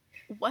 Like,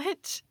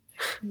 what?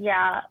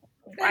 Yeah,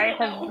 I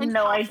have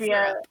no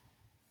idea.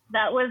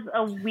 That was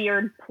a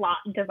weird plot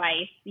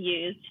device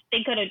used.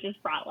 They could have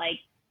just brought like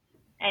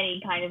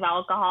any kind of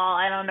alcohol.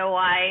 I don't know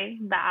why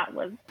that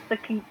was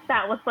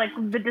like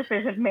the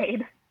decision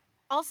made.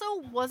 Also,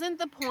 wasn't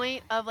the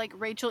point of like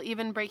Rachel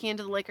even breaking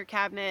into the liquor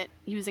cabinet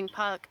using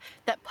Puck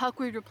that Puck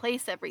would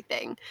replace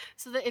everything?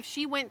 So that if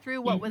she went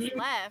through what was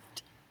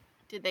left,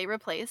 did they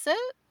replace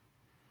it?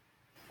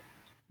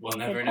 We'll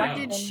never know. Or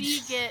did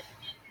she get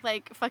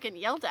like fucking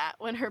yelled at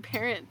when her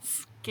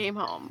parents came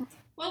home?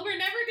 Well, we're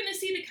never going to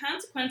see the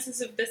consequences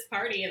of this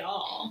party at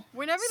all.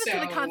 We're never going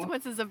to see the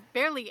consequences of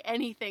barely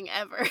anything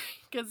ever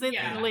because it's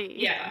Glee.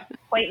 Yeah.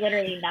 Quite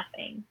literally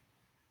nothing.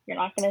 You're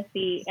not going to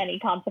see any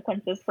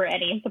consequences for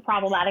any of the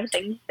problematic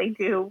things they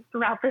do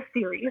throughout the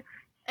series.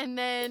 And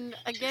then,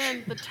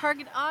 again, the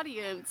target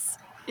audience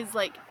is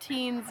like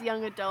teens,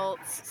 young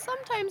adults,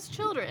 sometimes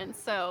children.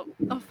 So,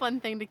 a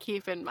fun thing to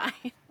keep in mind.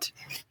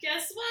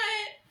 Guess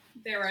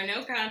what? There are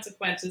no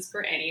consequences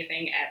for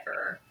anything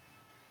ever.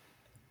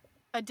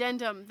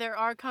 Addendum, there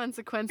are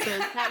consequences.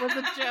 That was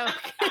a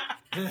joke.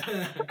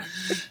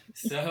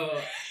 So,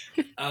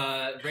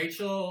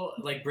 Rachel,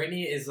 like,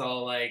 Brittany is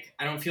all like,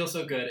 I don't feel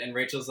so good. And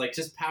Rachel's like,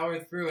 just power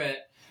through it.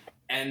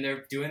 And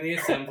they're doing the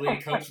assembly.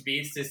 Coach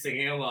Beats is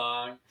singing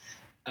along.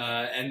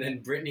 And then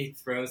Brittany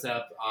throws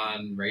up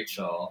on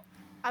Rachel.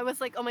 I was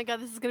like, oh my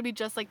god, this is going to be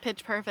just like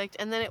Pitch Perfect.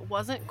 And then it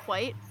wasn't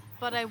quite,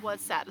 but I was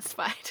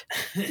satisfied.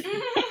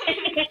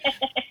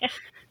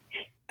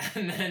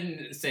 And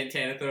then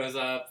Santana throws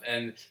up,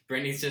 and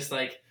Brittany's just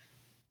like,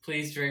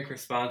 please drink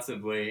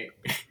responsibly.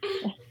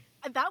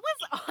 That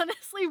was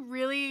honestly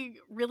really,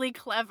 really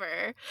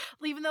clever.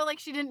 Even though, like,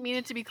 she didn't mean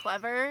it to be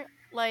clever.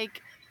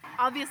 Like,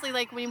 obviously,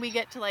 like, when we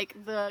get to, like,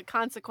 the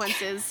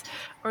consequences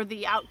or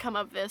the outcome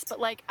of this. But,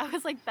 like, I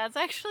was like, that's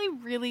actually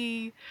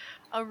really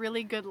a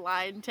really good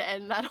line to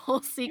end that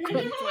whole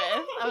sequence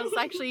with. I was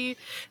actually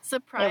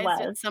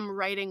surprised at some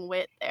writing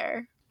wit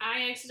there.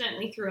 I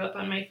accidentally threw up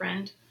on my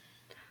friend.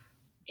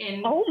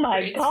 Oh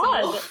my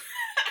god!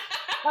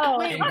 Oh,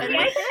 wait, in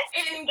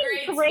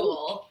grade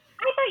school.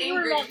 I thought you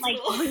were meant like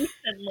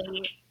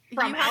recently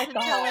from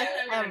alcohol.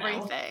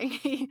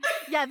 Everything.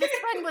 Yeah, this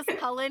friend was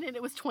Cullen, and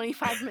it was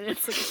 25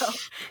 minutes ago.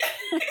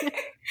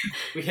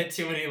 We had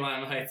too many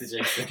Lime Heights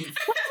adjacent.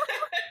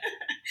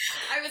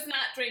 I was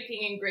not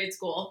drinking in grade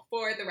school,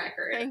 for the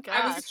record. Thank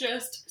God. I was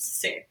just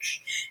sick.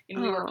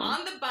 And we were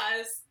on the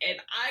bus, and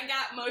I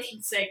got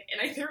motion sick, and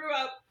I threw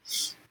up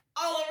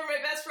all over my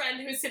best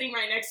friend who's sitting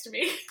right next to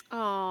me.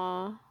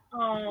 Aww.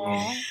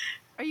 Aww.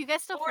 Are you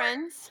guys still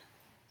friends?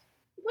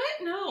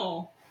 What?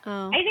 No.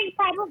 Oh. I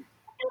feel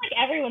like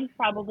everyone's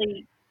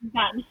probably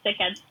gotten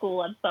sick at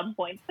school at some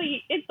point, so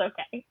it's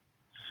okay.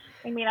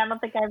 I mean, I don't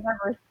think I've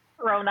ever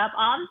thrown up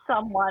on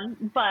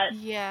someone, but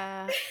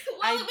yeah.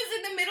 Well, it was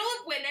in the middle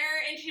of winter,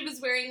 and she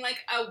was wearing like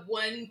a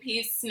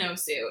one-piece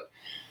snowsuit.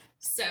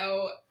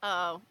 So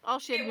all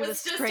she had to do was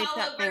scrape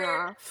that thing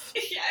off.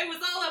 Yeah, it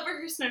was all over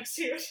her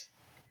snowsuit.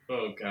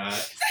 Oh god.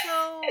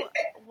 So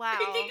wow.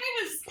 I think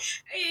I was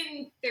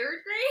in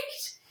 3rd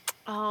grade.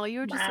 Oh, you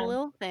were just a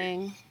little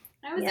thing.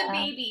 I was a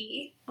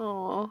baby.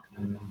 Oh.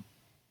 Well,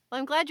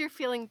 I'm glad you're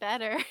feeling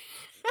better.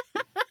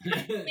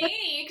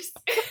 Thanks.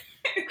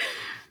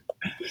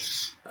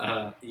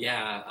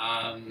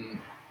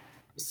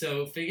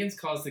 So Figgins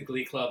calls the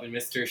Glee Club and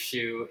Mr.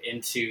 Shu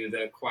into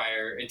the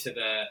choir, into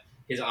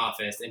his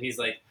office, and he's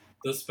like,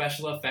 those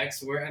special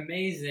effects were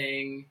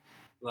amazing.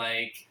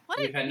 Like, what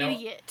we've an had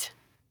idiot.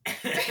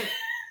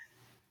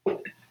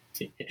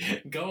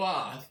 Go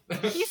off.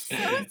 He's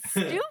so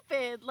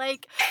stupid.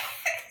 Like,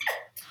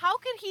 how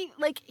could he,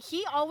 like,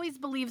 he always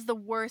believes the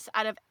worst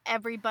out of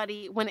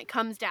everybody when it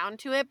comes down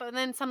to it, but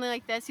then something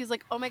like this, he's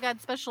like, oh my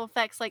god, special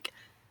effects, like,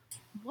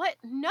 what?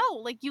 No,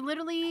 like, you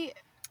literally,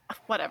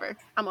 whatever,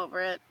 I'm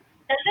over it.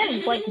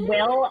 doesn't like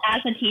Will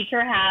as a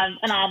teacher have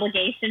an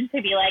obligation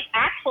to be like,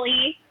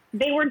 actually,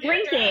 they were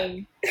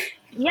drinking?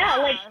 Yeah,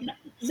 like isn't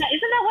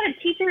that what a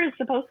teacher is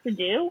supposed to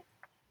do?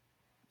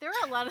 There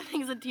are a lot of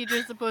things a teacher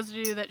is supposed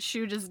to do that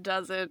Shu just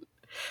doesn't.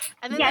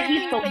 And then Yeah, there's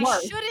he's things the they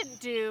worst. shouldn't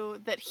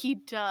do that he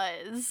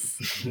does,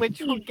 which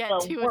we'll He's get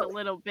the to in a worst.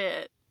 little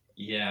bit.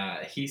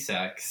 Yeah, he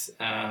sucks.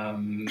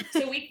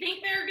 So we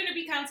think there are going to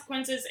be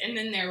consequences, and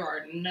then there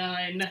are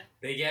none.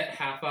 They get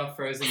half off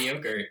frozen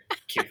yogurt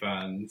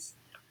coupons.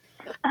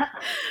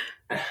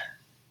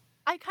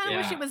 I kind of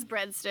wish Yeah. it was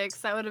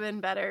breadsticks. That would have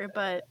been better,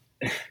 but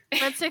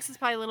breadsticks is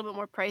probably a little bit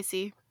more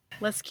pricey.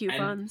 Less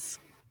coupons.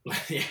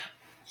 Yeah.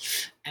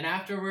 And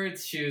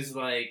afterwards, she was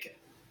like,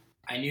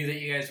 I knew that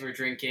you guys were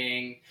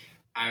drinking.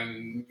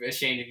 I'm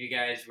ashamed of you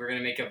guys. We're going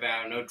to make a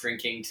vow, no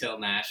drinking till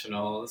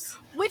nationals.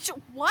 Which,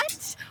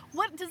 what?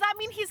 What, does that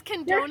mean he's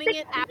condoning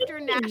it after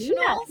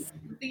nationals?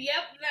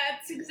 Yep,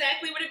 that's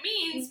exactly what it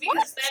means,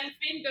 because then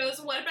Finn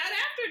goes, what about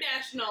after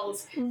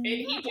nationals? And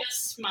he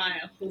just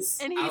smiles.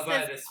 And he I'll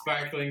buy says, the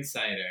sparkling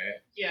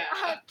cider. Yeah.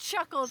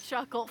 chuckle,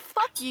 chuckle.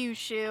 Fuck you,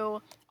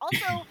 Shu.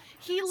 Also,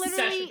 he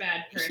literally, Such a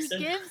bad person.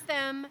 he gives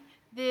them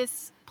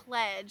this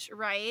pledge,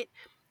 right?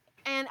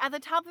 And at the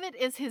top of it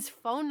is his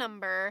phone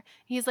number.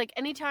 He's like,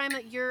 anytime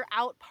that you're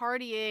out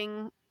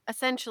partying,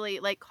 essentially,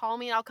 like, call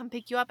me and I'll come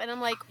pick you up. And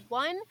I'm like,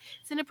 one,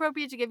 it's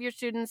inappropriate to give your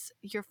students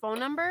your phone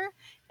number.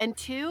 And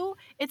two,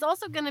 it's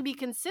also going to be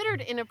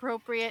considered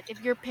inappropriate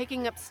if you're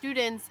picking up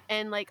students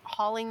and, like,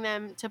 hauling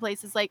them to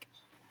places. Like,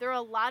 there are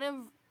a lot of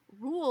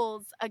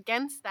rules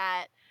against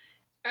that.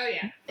 Oh,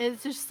 yeah.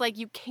 It's just like,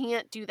 you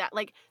can't do that.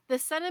 Like, the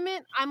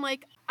sentiment, I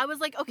was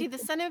like, okay, the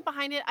sentiment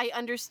behind it, I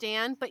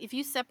understand. But if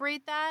you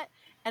separate that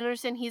and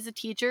understand he's a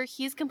teacher,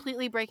 he's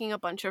completely breaking a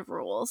bunch of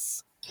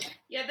rules.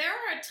 Yeah, there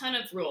are a ton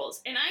of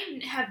rules. And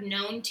I have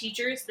known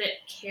teachers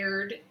that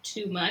cared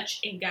too much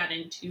and got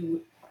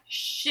into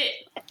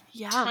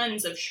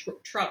tons of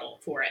trouble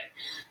for it.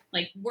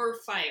 Like, were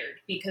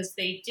fired because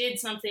they did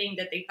something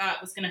that they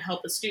thought was going to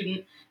help a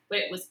student, but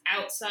it was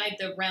outside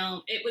the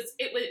realm. It was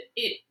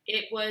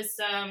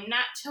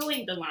not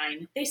towing the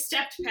line. They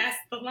stepped past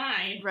the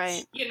line.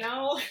 Right. You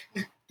know?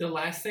 The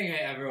last thing I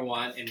ever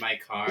want in my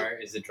car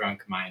is a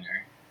drunk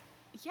minor.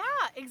 Yeah,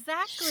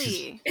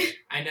 exactly.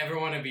 I never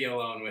want to be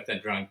alone with a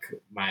drunk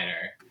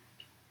minor.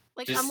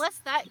 Like, Just- unless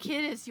that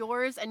kid is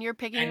yours and you're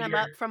picking And them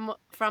up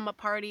from a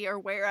party or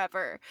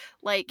wherever.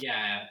 Like,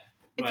 Yeah.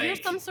 if you're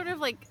some sort of,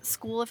 like,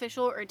 school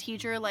official or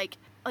teacher, like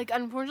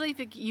unfortunately,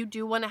 if you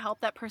do want to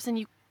help that person,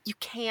 you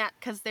can't,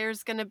 because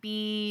there's going to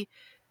be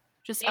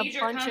just Major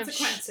a bunch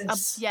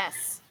consequences.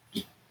 yes.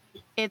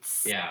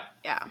 It's, Yeah.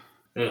 yeah.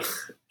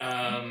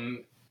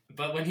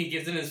 But when he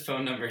gives him his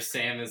phone number,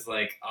 Sam is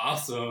like,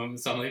 awesome.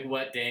 So I'm like,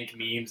 what dank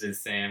memes is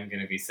Sam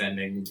going to be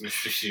sending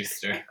Mr.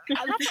 Schuster?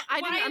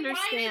 I didn't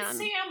understand. Why did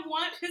Sam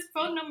want his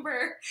phone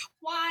number?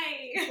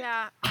 Why?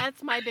 Yeah,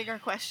 that's my bigger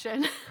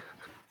question.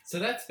 So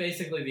that's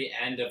basically the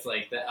end of,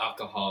 like, the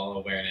alcohol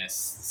awareness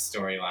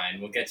storyline.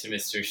 We'll get to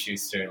Mr.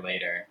 Schuster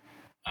later.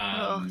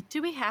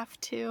 Do we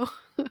have to?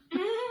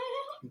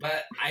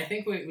 But I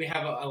think we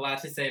have a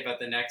lot to say about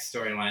the next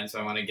storyline, so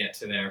I want to get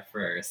to there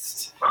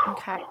first.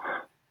 Okay.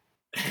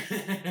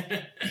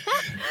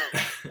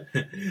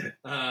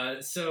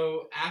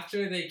 So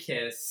after they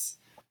kiss,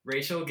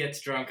 Rachel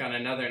gets drunk on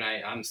another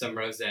night on some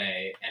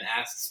rosé and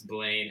asks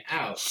Blaine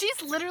out.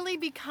 She's literally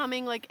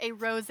becoming like a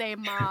rosé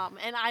mom,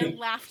 and I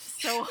laughed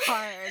so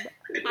hard.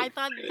 I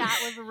thought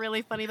that was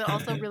really funny, but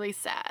also really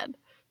sad.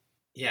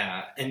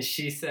 Yeah, and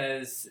she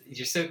says,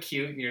 you're so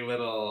cute in your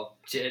little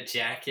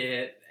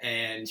jacket,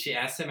 and she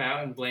asks him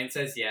out, and Blaine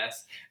says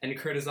yes, and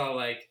Kurt is all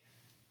like,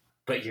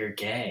 but you're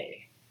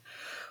gay.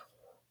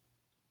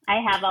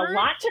 I have a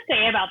lot to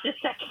say about this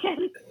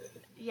section.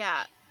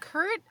 Yeah,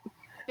 Kurt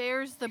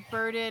bears the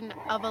burden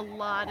of a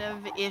lot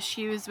of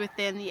issues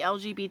within the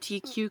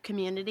LGBTQ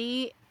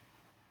community,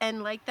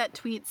 and like that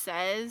tweet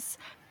says,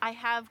 I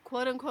have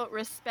quote-unquote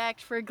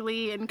respect for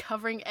Glee in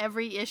covering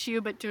every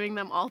issue but doing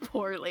them all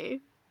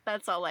poorly.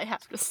 That's all I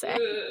have to say.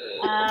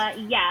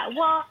 Yeah,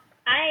 well,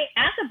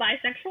 as a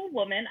bisexual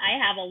woman,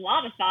 I have a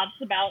lot of thoughts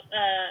about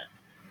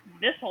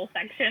this whole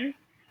section.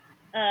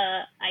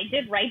 I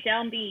did write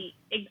down the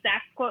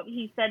exact quote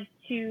he said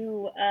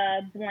to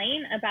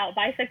Blaine about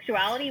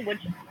bisexuality, which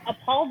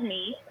appalled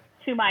me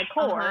to my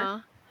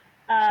core,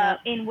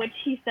 in which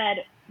he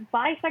said,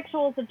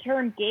 bisexual is a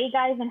term gay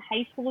guys in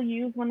high school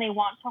use when they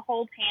want to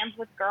hold hands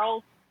with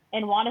girls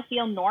and want to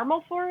feel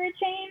normal for a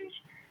change.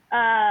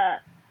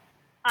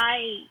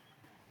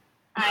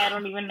 I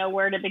don't even know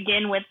where to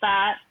begin with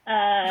that.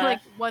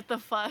 Like, what the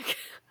fuck?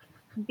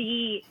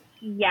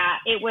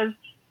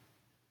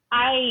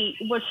 I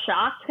was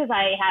shocked because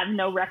I have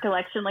no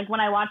recollection. Like,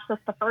 when I watched this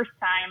the first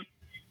time,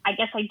 I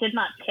guess I did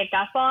not pick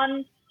up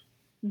on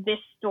this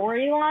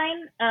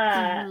storyline,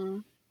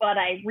 but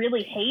I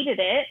really hated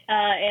it.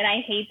 And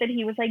I hate that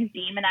he was, like,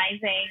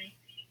 demonizing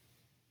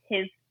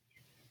his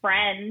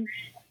friends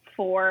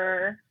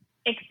for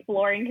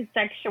exploring his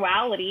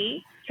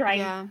sexuality,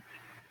 trying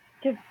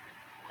to...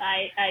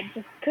 I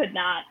just could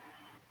not.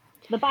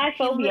 The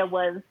biphobia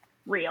was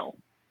real.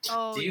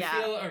 Oh, Do you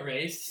yeah. feel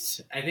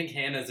erased? I think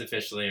Hannah's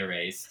officially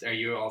erased. Are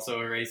you also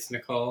erased,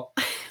 Nicole,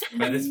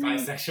 by this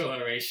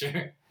bisexual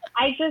erasure?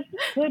 I just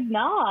could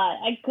not.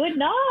 I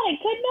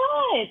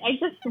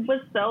just was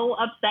so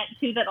upset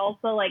too that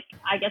also, like,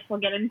 I guess we'll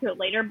get into it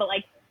later, but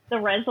like the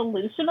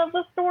resolution of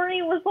the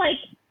story was like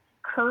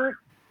Kurt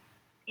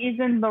is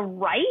in the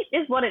right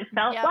is what it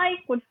felt like,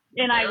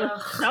 and I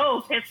was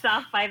so pissed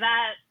off by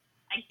that.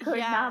 I could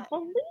not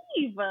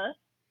believe.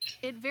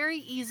 It very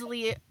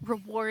easily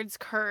rewards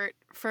Kurt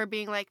for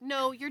being like,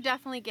 no, you're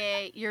definitely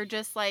gay. You're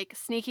just like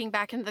sneaking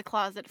back into the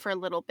closet for a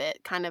little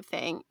bit kind of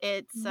thing.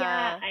 It's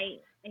I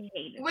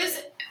hate it.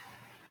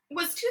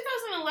 Was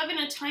 2011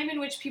 a time in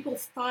which people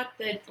thought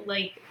that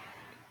like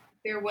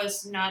there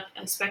was not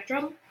a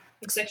spectrum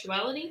of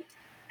sexuality?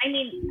 I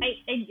mean,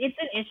 it's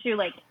an issue,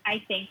 like,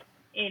 I think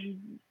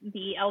in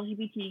the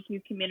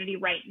LGBTQ community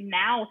right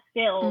now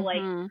still,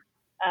 like,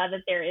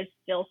 that there is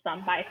still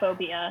some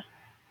biphobia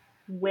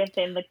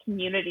within the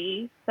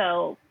community.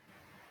 So,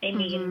 I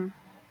mean,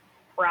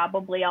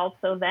 probably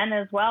also then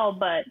as well,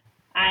 but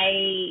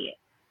I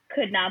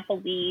could not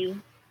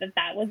believe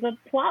that was a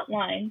plot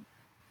line.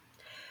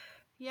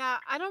 Yeah,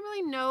 I don't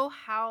really know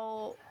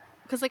how,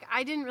 because like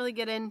I didn't really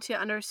get into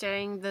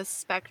understanding the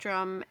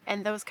spectrum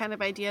and those kind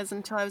of ideas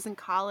until I was in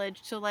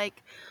college. So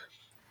like,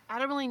 I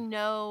don't really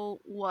know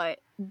what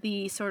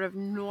the sort of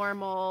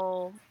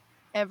normal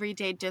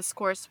everyday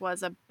discourse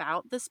was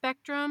about the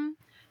spectrum.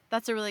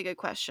 That's a really good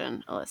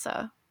question,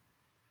 Alyssa.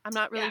 I'm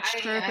not really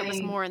sure if it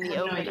was more in the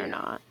open or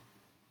not.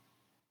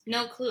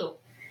 No clue.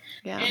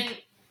 Yeah. And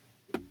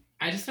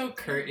I just know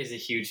Kurt is a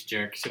huge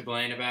jerk to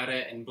Blaine about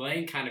it, and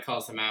Blaine kind of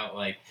calls him out,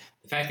 like,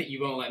 the fact that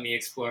you won't let me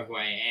explore who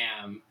I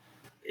am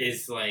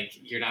is, like,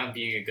 you're not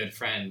being a good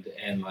friend,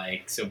 and,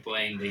 like, so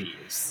Blaine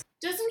leaves.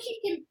 Doesn't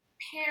he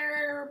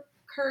compare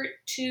Kurt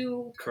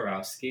to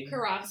Karofsky?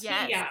 Karofsky,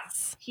 Yes. yeah.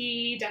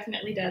 He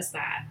definitely does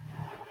that.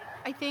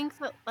 I think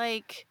that,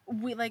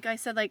 like I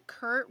said, like,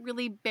 Kurt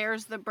really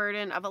bears the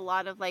burden of a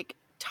lot of, like,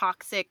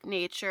 toxic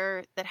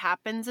nature that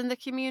happens in the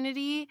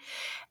community.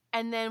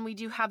 And then we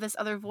do have this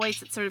other voice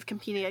that's sort of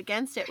competing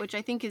against it, which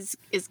I think is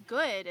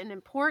good and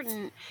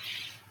important.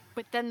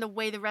 But then the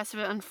way the rest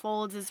of it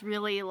unfolds is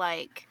really,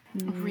 like,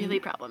 really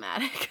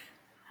problematic.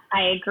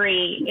 I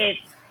agree.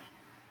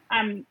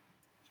 I'm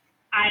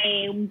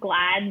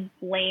glad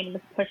Blaine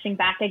was pushing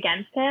back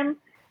against him,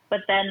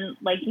 but then,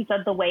 like you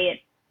said, the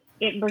way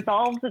it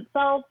resolves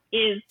itself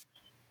is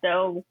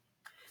so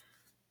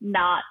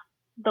not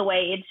the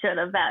way it should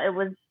have. That it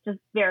was just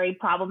very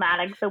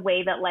problematic. The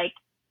way that, like,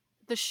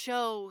 the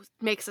show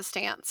makes a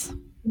stance.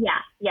 Yeah.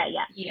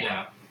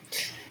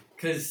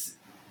 Because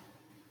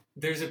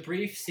there's a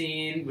brief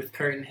scene with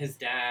Kurt and his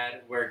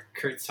dad where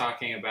Kurt's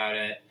talking about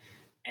it,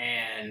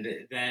 and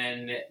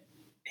then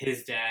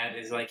his dad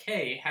is like,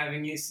 hey,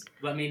 having you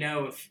let me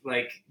know if,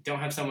 like, don't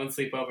have someone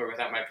sleep over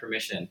without my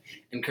permission.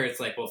 And Kurt's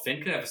like, well,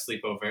 Finn could have a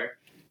sleepover.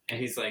 And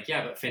he's like,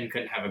 yeah, but Finn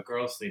couldn't have a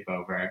girl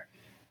sleepover.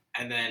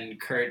 And then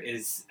Kurt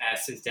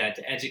asked his dad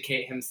to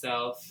educate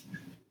himself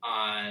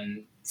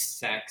on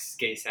sex,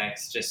 gay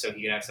sex, just so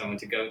he could have someone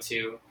to go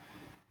to.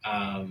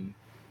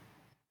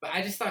 But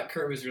I just thought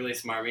Kurt was really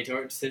smarmy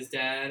towards his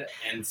dad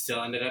and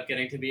still ended up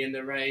getting to be in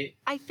the right.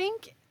 I don't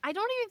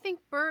even think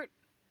Bert,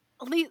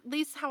 at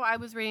least how I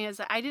was reading it, is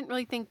that I didn't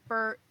really think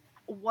Bert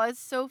was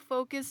so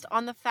focused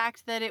on the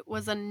fact that it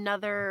was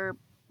another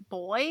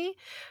boy,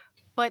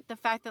 but the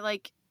fact that,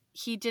 like,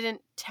 he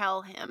didn't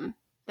tell him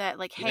that,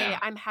 like, hey,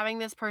 I'm having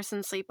this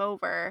person sleep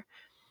over.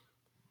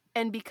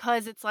 And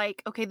because it's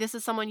like, okay, this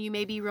is someone you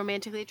may be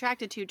romantically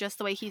attracted to, just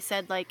the way he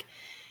said, like,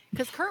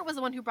 because Kurt was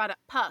the one who brought up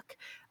Puck,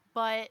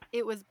 but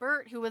it was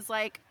Bert who was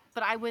like,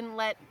 but I wouldn't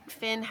let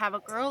Finn have a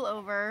girl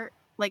over,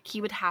 like,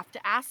 he would have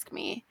to ask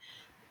me.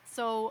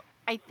 So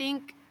I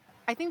think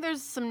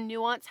there's some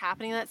nuance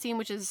happening in that scene,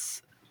 which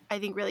is, I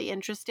think, really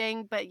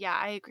interesting. But yeah,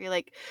 I agree.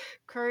 Like,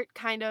 Kurt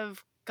kind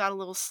of got a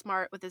little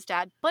smart with his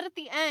dad, but at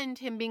the end,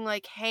 him being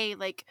like, hey,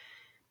 like,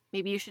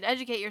 maybe you should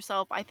educate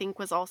yourself, I think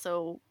was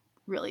also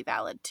really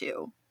valid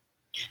too.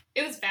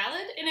 It was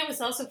valid, and it was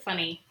also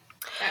funny.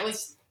 That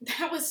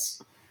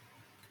was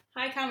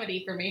high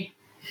comedy for me.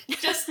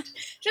 Just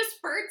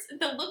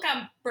the look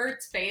on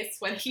Bert's face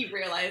when he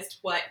realized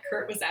what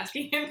Kurt was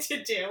asking him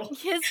to do.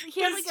 He had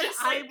like an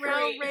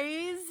eyebrow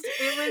raised.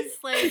 It was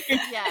like,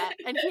 yeah,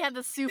 and he had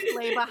the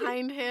souffle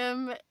behind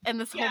him and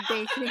this whole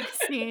baking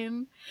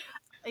scene.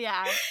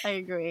 Yeah, I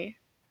agree.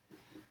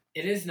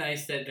 It is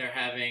nice that they're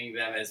having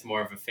them as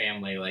more of a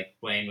family. Like,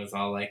 Blaine was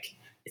all like,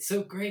 it's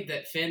so great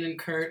that Finn and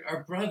Kurt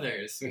are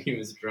brothers when he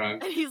was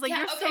drunk. And he's like,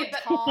 you're so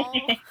tall.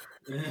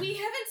 We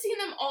haven't seen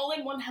them all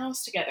in one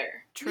house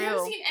together. True. We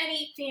haven't seen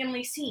any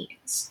family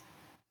scenes.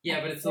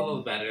 Yeah, but it's a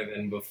little better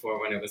than before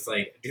when it was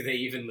like, do they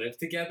even live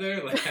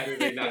together? Like, how do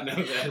they not know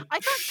that? I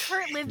thought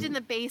Kurt lived in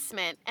the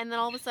basement, and then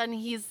all of a sudden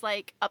he's,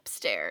 like,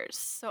 upstairs.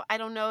 So I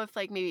don't know if,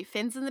 like, maybe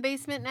Finn's in the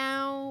basement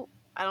now.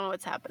 I don't know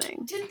what's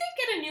happening. Didn't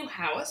they get a new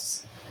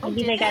house?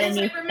 Maybe they got a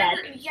new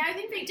set. Yeah, I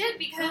think they did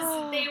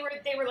because they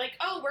were like,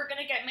 oh, we're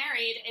gonna get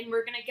married and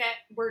we're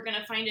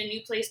gonna find a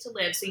new place to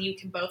live so you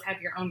can both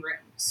have your own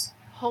rooms.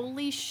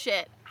 Holy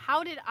shit!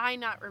 How did I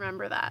not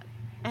remember that?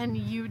 And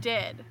you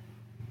did.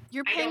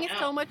 You're paying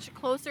so much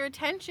closer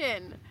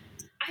attention.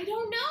 I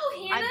don't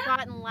know, Hannah. I've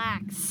gotten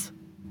lax.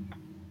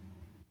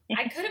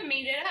 I could have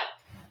made it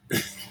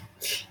up.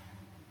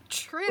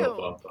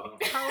 True.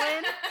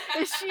 Cullen,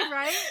 is she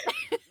right?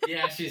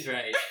 Yeah, she's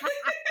right.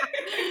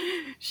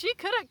 She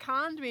could have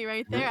conned me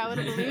right there. I would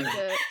have believed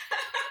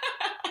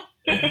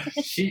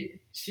it.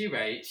 She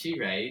right.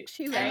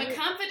 I'm a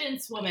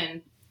confidence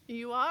woman.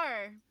 You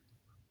are.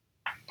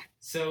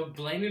 So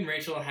Blaine and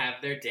Rachel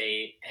have their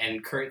date,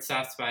 and Kurt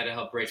stops by to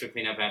help Rachel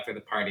clean up after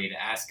the party to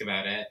ask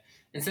about it,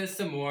 and says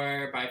some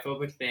more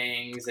biphobic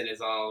things, and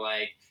is all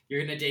like,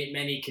 "You're gonna date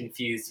many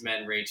confused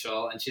men,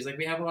 Rachel," and she's like,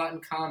 "We have a lot in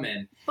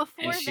common."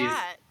 Before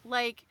that,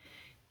 like,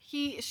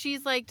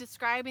 she's like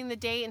describing the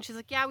date, and she's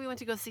like, "Yeah, we went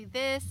to go see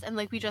this, and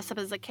like we dressed up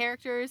as the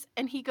characters,"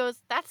 and he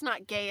goes, "That's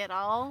not gay at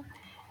all,"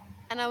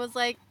 and I was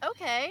like,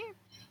 "Okay,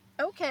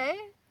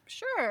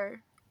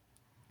 sure."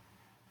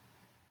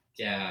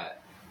 Yeah.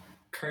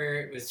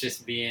 Kurt was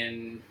just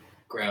being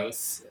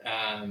gross,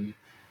 and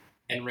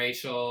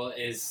Rachel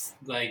is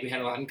like, we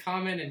had a lot in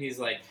common, and he's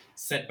like,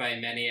 said by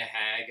many a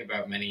hag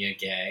about many a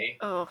gay.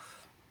 Oh,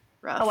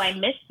 rough. Oh, I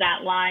missed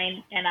that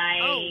line, and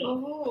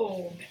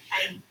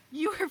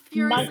You were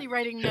furiously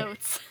writing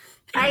notes.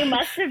 I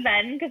must have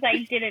been, because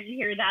I didn't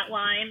hear that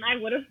line. I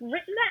would have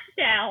written that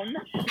down.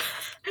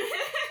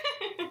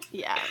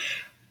 Yeah.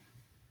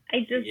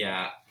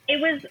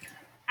 It was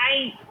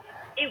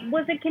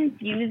a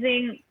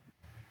confusing,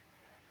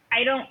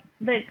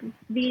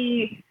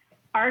 the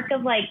arc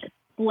of, like,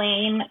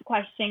 Blaine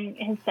questioning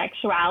his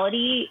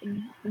sexuality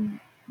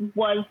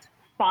was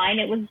fine.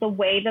 It was the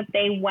way that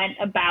they went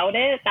about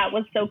it that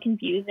was so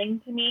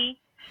confusing to me.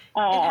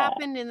 It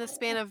happened in the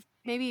span of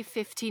maybe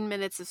 15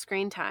 minutes of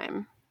screen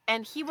time.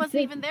 And he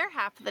wasn't even there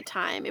half of the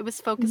time. It was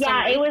focused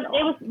on Rachel.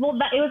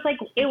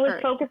 It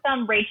was focused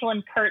on Rachel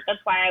and Kurt. That's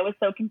why I was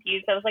so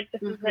confused. I was like,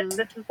 this is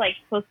like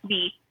supposed to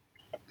be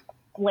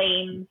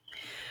Blaine's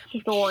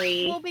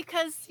story. Well,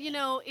 because,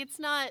 it's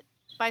not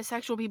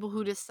bisexual people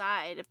who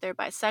decide if they're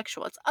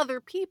bisexual. It's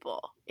other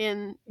people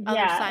in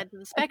other sides of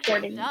the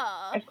spectrum.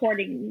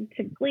 According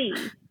to Glee.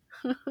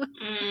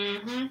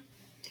 Mm-hmm.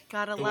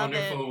 Gotta love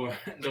it.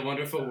 The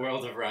wonderful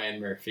world of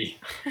Ryan Murphy.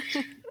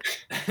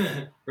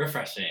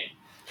 Refreshing.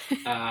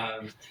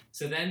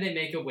 So then they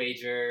make a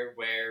wager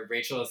where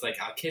Rachel is like,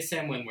 I'll kiss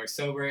him when we're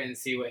sober and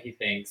see what he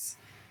thinks.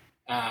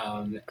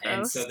 And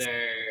so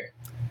they're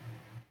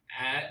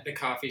at the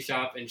coffee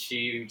shop, and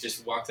she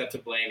just walks up to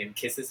Blaine and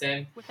kisses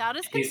him. Without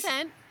his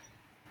consent.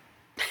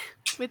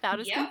 Without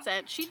his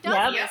consent. She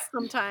does this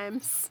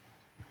sometimes.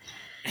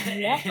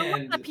 And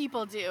what the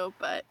people do,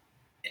 but...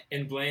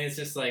 And Blaine is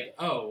just like,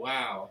 oh,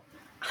 wow.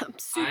 I'm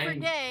super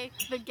gay.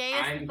 The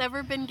gayest that's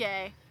ever been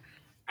gay.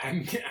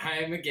 I'm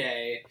a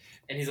gay.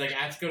 And he's like, I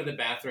have to go to the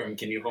bathroom.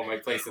 Can you hold my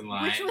place in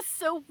line? Which was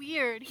so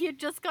weird. He had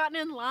just gotten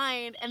in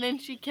line, and then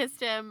she kissed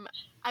him.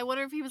 I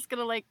wonder if he was going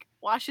to, like,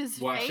 wash his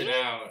face. Wash it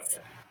out.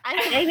 I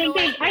think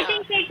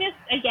they just,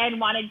 again,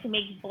 wanted to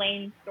make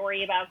Blaine's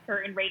story about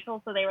Kurt and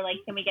Rachel, so they were like,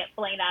 can we get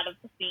Blaine out of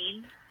the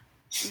scene?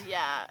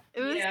 Yeah.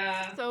 It was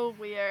so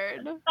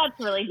weird. That's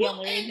really the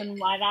only reason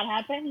why that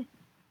happened.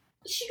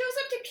 She goes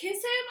up to kiss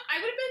him. I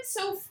would have been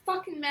so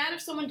fucking mad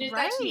if someone did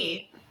that to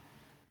me.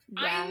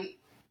 Yeah.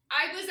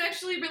 I was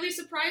actually really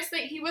surprised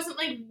that he wasn't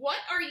like, what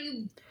are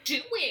you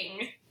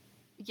doing?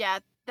 Yeah.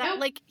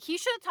 He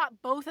should have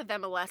taught both of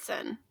them a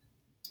lesson.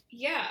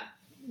 Yeah.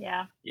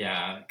 Yeah.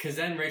 Yeah, because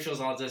then Rachel's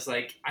all just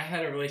like, I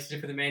had a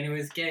relationship with a man who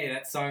was gay.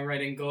 That's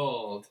songwriting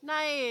gold.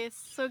 Nice.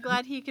 So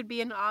glad he could be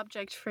an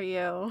object for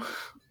you.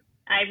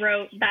 I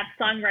wrote, that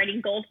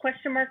songwriting gold, ?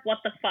 What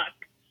the fuck?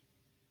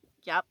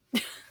 Yep.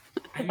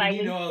 I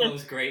mean, all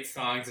those great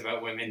songs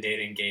about women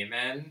dating gay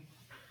men.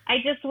 I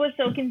just was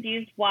so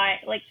confused why,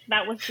 like,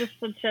 that was just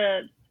such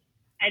a,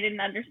 I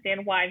didn't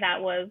understand why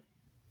that was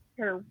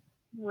her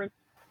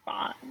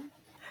response.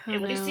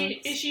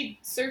 Is she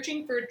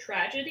searching for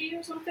tragedy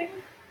or something?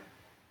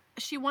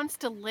 She wants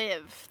to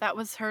live. That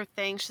was her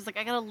thing. She's like,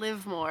 I gotta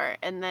live more.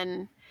 And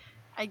then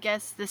I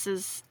guess this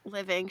is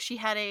living. She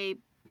had a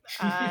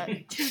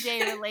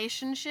 2-day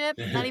relationship.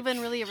 Not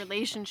even really a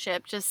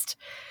relationship. Just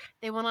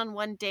they went on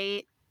one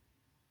date.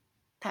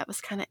 That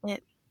was kind of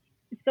it.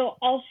 So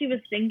all she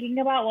was thinking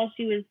about while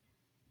she was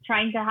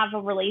trying to have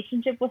a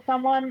relationship with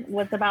someone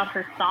was about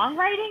her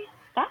songwriting?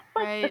 That's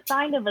like the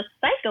sign of a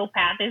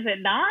psychopath, is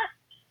it not?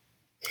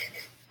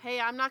 Hey,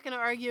 I'm not going to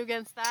argue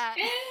against that.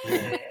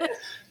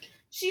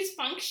 She's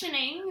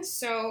functioning,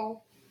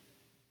 so...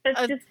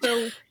 That's just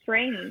so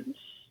strange.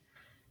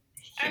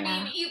 I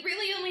mean, you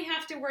really only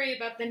have to worry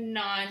about the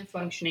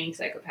non-functioning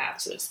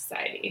psychopaths of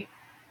society.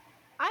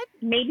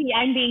 Maybe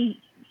I'm being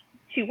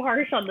too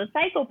harsh on the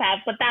psychopath,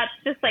 but that's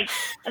just like...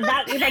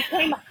 that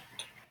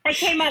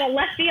came out of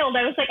left field.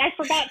 I was like, I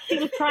forgot she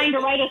was trying to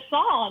write a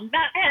song.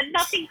 That had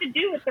nothing to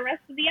do with the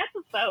rest of the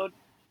episode.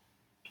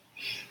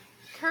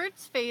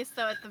 Kurt's face,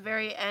 though, at the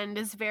very end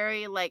is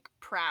very, like,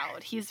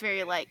 proud. He's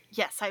very, like,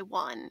 yes, I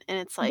won. And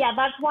it's like, yeah,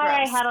 that's why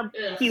gross. I had a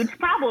huge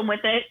problem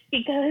with it,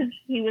 because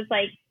he was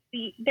like,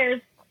 see,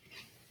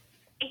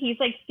 he's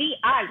like, see,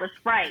 I was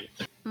right.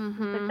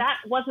 Mm-hmm. But that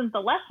wasn't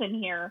the lesson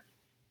here.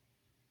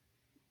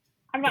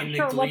 I'm not In the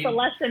sure what Glee- the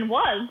lesson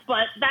was,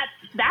 but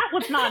that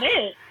was not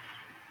it.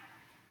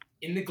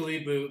 In the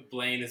Glee boot,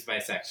 Blaine is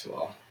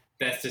bisexual.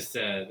 That's just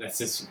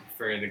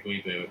for the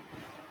Glee boot.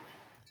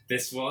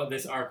 This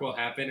arc will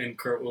happen, and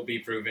Kurt will be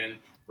proven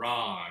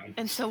wrong.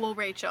 And so will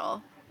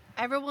Rachel.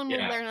 Everyone will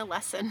Yeah. learn a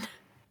lesson.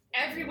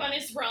 Everyone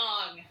is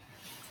wrong.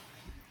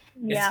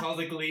 It's Yeah. called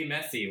the Glee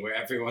Messy, where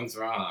everyone's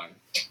wrong.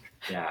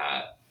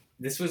 Yeah.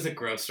 This was a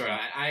gross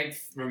storyline.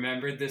 I've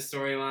remembered this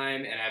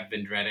storyline, and I've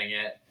been dreading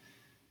it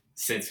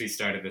since we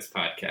started this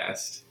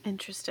podcast.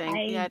 Interesting.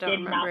 I Yeah, I don't did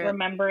not remember it.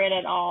 remember it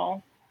at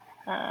all,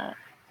 and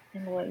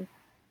was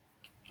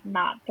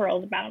not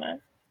thrilled about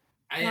it.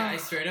 I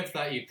straight up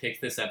thought you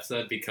picked this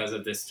episode because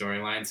of this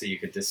storyline so you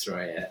could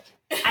destroy it.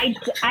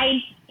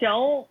 I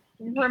don't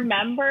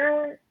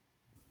remember.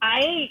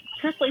 I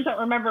truthfully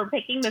don't remember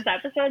picking this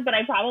episode, but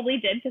I probably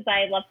did because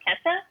I love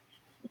Kessa.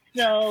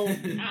 So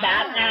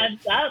that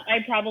adds up.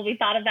 I probably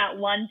thought of that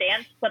one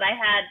dance, but I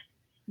had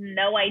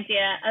no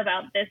idea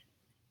about this.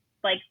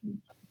 Like,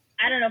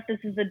 I don't know if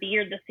this is the B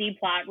or the C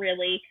plot,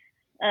 really.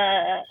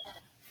 But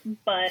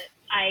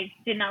I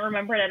did not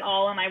remember it at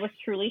all, and I was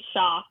truly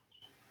shocked.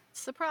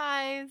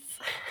 Surprise!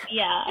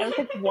 Yeah, I was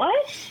like,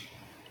 what?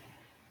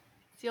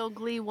 It's the old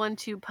Glee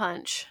 1-2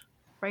 punch.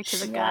 Right to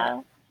the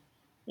gut.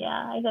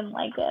 Yeah, I didn't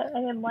like it.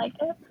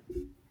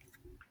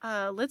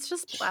 Let's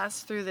just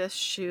blast through this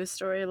shoe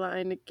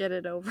storyline to get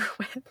it over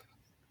with.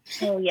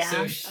 Oh, yeah.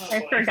 I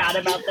forgot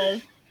about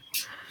this.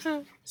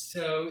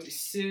 So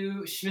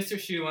Mr.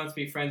 Shu wants to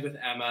be friends with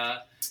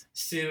Emma.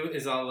 Sue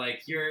is all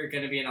like, you're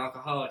going to be an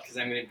alcoholic because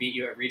I'm going to beat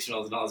you at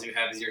regionals and all you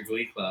have is your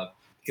Glee Club.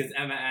 Because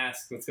Emma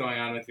asks what's going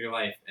on with your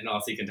life and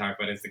all he can talk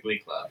about is the Glee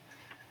Club.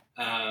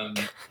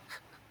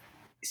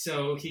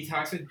 So he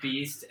talks with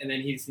Beast and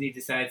then he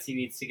decides he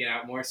needs to get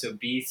out more. So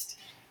Beast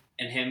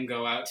and him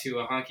go out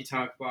to a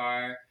honky-tonk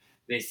bar.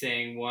 They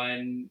sing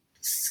one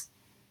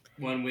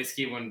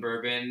whiskey, one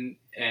bourbon,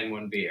 and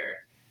one beer.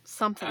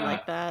 Something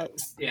like that.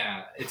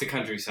 Yeah, it's a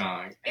country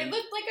song. It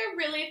looked like a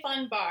really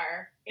fun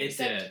bar. It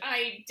Except did.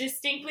 I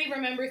distinctly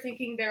remember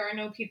thinking there are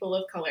no people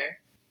of color.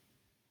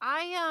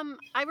 I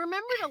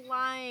remembered a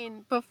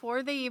line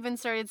before they even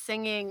started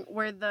singing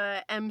where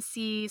the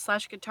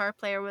MC/guitar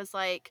player was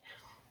like,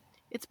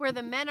 it's where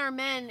the men are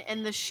men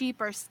and the sheep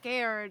are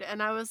scared.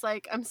 And I was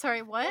like, I'm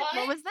sorry, what?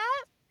 What was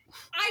that?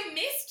 I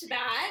missed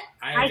that.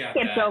 I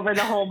skipped over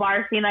the whole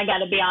bar scene, I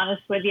gotta be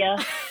honest with you.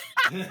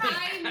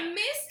 I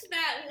missed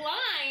that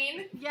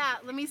line. Yeah,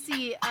 let me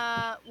see.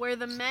 Where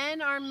the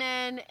men are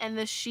men and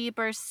the sheep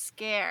are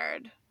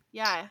scared.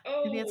 Yeah,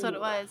 maybe that's what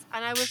it was.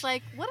 And I was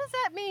like, what does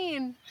that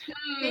mean?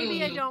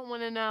 Maybe I don't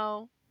want to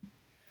know.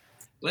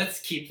 Let's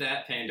keep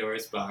that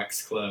Pandora's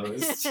box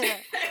closed.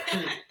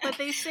 But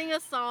they sing a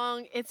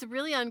song. It's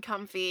really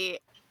uncomfy.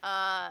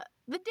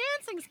 The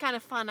dancing's kind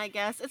of fun, I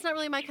guess. It's not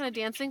really my kind of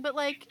dancing, but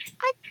like,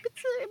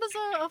 it was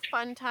a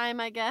fun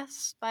time, I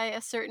guess, by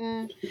a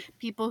certain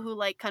people who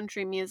like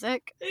country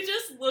music. It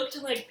just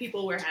looked like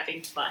people were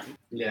having fun.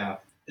 Yeah,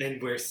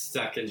 and we're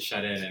stuck and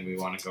shut in, and we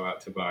want to go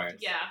out to bars.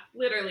 Yeah,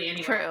 literally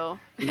anywhere.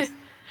 True.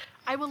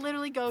 I will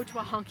literally go to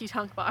a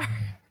honky-tonk bar.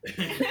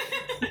 There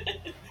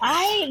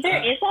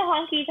is a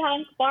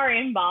honky-tonk bar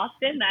in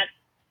Boston that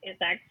is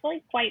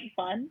actually quite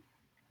fun.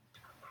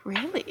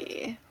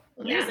 Really?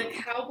 There's a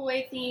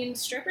cowboy-themed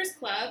strippers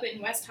club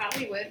in West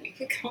Hollywood. We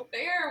could go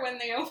there when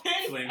they open.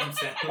 Flaming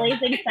Saddles.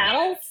 Blazing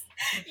Saddles?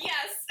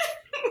 Yes.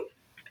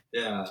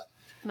 Yeah.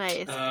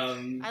 Nice.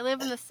 I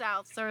live in the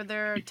South, so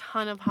there are a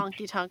ton of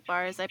honky-tonk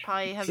bars. I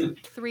probably have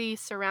 3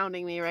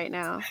 surrounding me right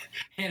now.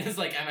 Hannah's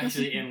like, I'm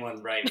actually in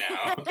one right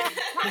now.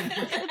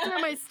 That's where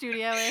my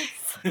studio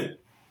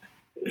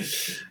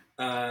is.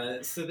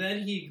 So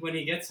then when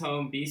he gets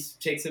home,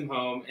 Beast takes him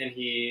home, and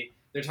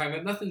they're talking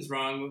about nothing's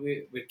wrong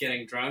with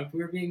getting drunk.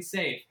 We were being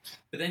safe.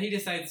 But then he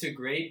decides to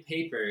grade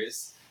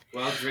papers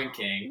while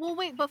drinking. Well,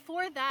 wait,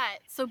 before that,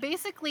 so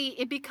basically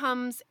it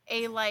becomes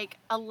a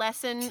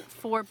lesson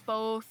for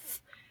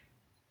both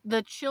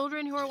the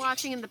children who are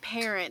watching and the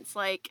parents.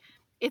 Like,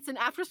 it's an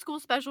after-school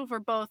special for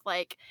both.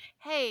 Like,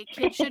 hey,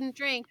 kids shouldn't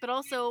drink, but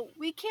also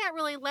we can't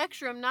really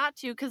lecture them not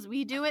to because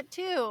we do it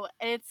too.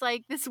 And it's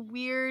like this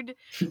weird,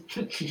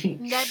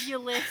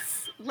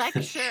 nebulous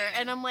lecture.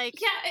 And I'm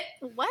like, Yeah.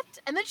 what?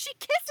 And then she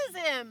kisses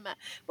him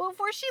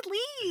before she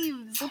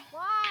leaves.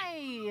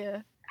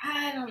 Why?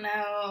 I don't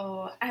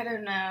know.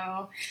 And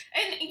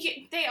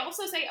they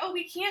also say,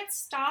 we can't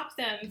stop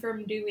them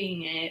from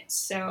doing it,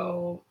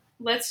 so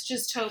let's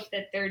just hope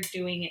that they're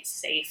doing it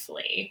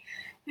safely.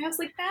 And I was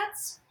like,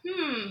 that's,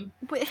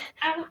 But,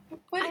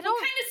 what kind of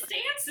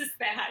stance is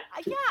that?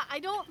 yeah, I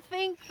don't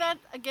think that,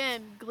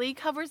 again, Glee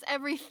covers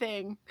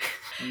everything.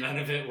 None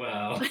of it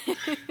well.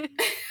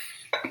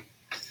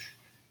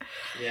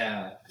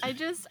 Yeah. I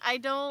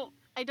don't,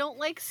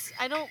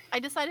 I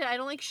decided I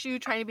don't like Shu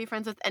trying to be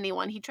friends with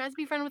anyone. He tries to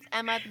be friends with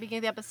Emma at the beginning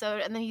of the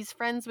episode, and then he's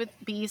friends with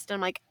Beast, and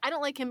I'm like, I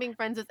don't like him being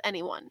friends with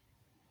anyone.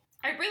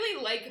 I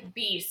really like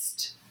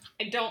Beast.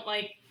 I don't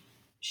like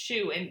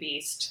Shu and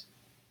Beast.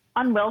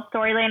 On Will's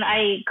storyline,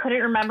 I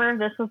couldn't remember if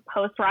this was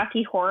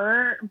post-Rocky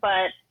Horror,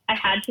 but I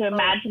had to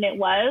imagine it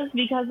was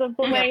because of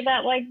the way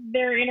that, like,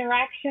 their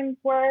interactions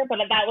were. But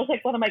that was,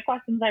 like, one of my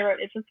questions I wrote.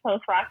 Is this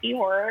post-Rocky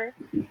Horror?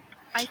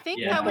 I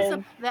think that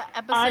was the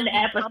episode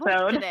we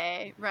published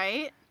today,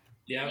 right?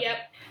 Yep. Yep.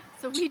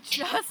 So we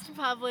just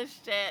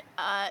published it.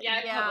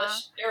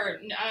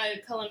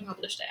 Cullen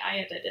published it. I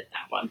edited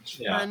that one.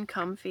 Yeah.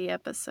 Uncomfy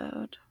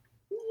episode.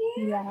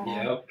 Yeah.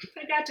 Yep.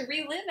 I got to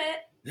relive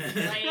it.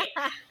 Right.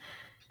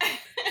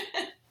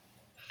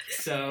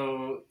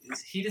 So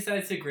he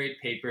decides to grade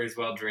papers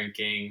while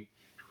drinking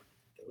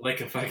like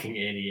a fucking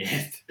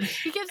idiot.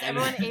 He gives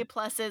everyone A+.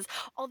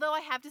 Although I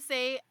have to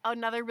say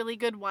another really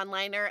good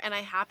one-liner, and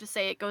I have to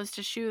say it goes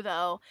to Shu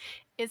though,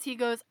 is he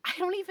goes, I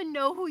don't even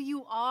know who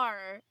you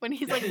are. When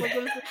he's like,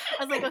 I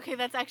was like, okay,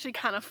 that's actually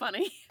kind of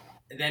funny.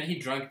 And then he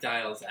drunk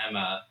dials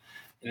Emma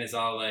and is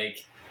all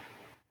like,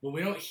 well,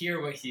 we don't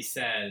hear what he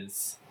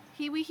says.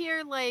 We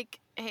hear like,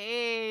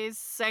 hey,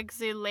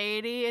 sexy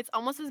lady. It's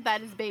almost as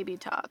bad as baby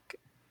talk.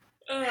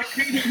 Ugh.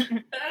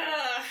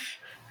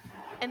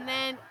 And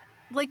then,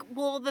 like,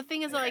 well, the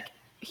thing is, like,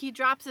 he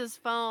drops his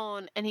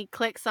phone and he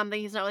clicks something.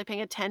 He's not really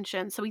paying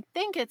attention, so we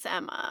think it's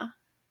Emma.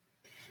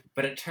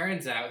 But it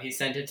turns out he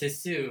sent it to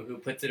Sue, who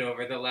puts it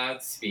over the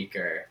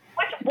loudspeaker.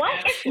 What?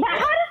 How does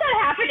that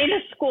happen in a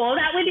school?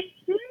 That would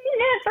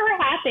never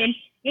happen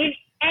in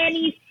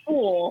any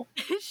school.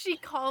 She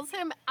calls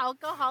him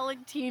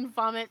alcoholic teen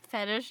vomit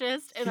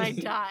fetishist, and I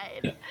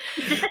died.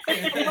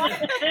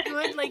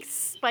 Good, like,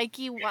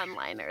 spiky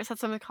one-liners.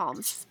 That's what I'm gonna call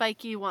them.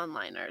 Spiky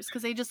one-liners.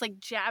 Because they just, like,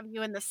 jab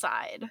you in the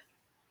side.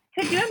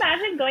 Could you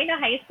imagine going to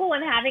high school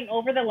and having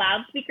over the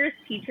loudspeakers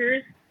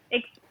teachers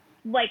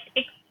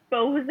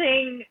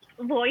exposing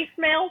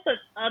voicemails that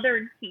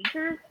other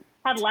teachers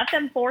had left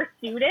them for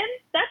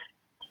students? That's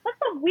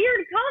a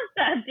weird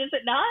concept, is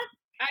it not?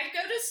 I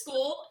go to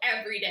school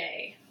every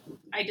day.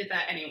 I did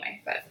that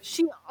anyway, but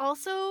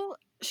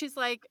She's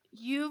like,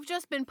 you've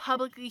just been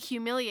publicly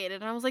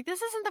humiliated. And I was like,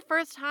 this isn't the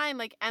first time.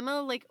 Like,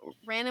 Emma, like,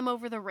 ran him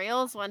over the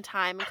rails one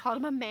time and called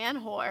him a man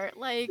whore.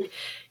 Like,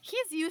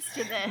 he's used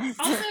to this.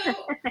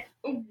 Also,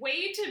 a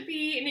way to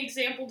be an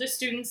example to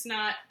students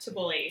not to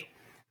bully.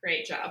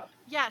 Great job.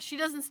 Yeah, she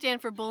doesn't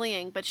stand for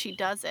bullying, but she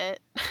does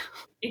it.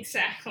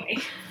 Exactly.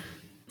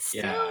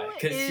 Yeah,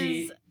 because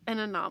she an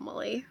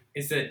anomaly.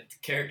 It's a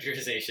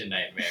characterization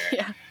nightmare.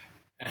 Yeah.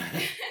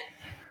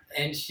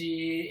 And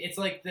it's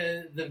like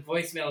the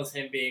voicemail is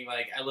him being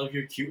like, I love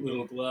your cute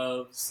little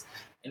gloves.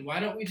 And why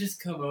don't we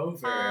just come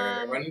over?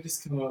 Why don't we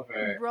just come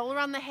over? Roll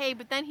around the hay.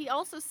 But then he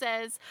also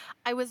says,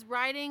 I was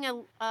riding a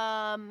bull.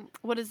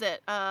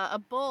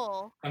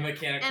 A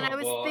mechanical bull. And I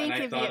was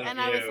thinking of you. And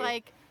I was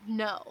like,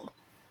 no.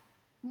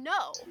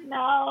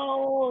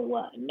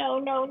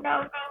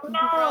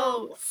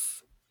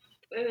 Gross.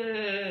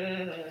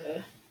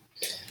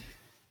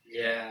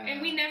 Yeah.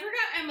 And we never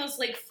got Emma's,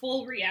 like,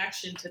 full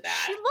reaction to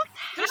that. She looked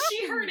happy. Because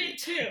she heard it,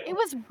 too. It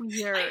was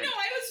weird. I know,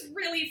 I was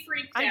really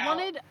freaked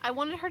out. I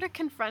wanted her to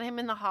confront him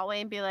in the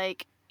hallway and be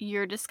like,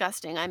 you're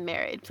disgusting, I'm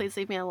married, please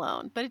leave me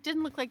alone. But it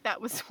didn't look like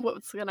that was what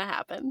was going to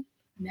happen.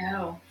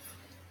 No.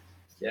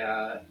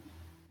 Yeah.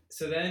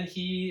 So then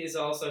he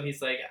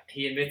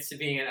admits to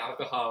being an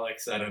alcoholic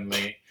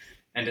suddenly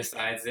and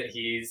decides that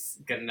he's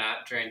going to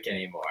not drink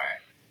anymore.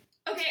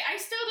 Okay, I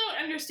still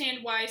don't understand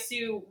why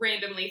Sue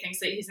randomly thinks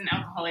that he's an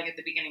alcoholic at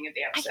the beginning of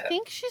the episode. I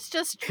think she's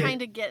just trying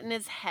to get in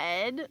his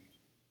head.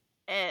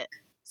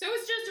 So it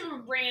was just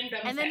a random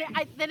and thing.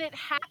 then it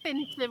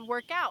happened to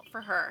work out for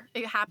her.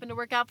 It happened to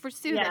work out for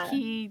Sue that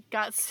he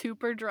got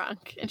super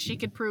drunk and she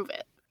could prove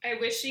it. I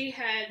wish she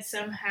had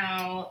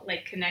somehow,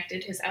 like,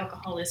 connected his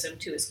alcoholism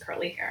to his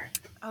curly hair.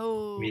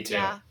 Oh, me too.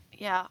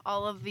 Yeah,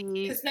 all of the...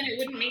 Because then it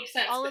wouldn't make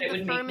sense, all of but it the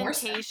would make more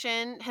sense.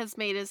 fermentation has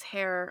made his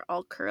hair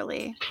all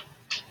curly.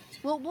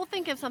 We'll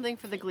think of something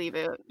for the Glee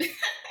boot.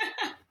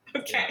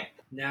 Okay.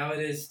 Now it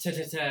is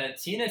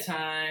Tina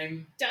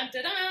time. Dun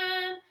dun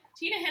dun!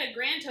 Tina had a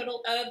grand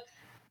total of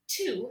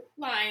 2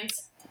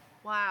 lines.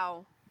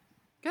 Wow.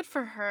 Good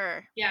for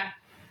her. Yeah.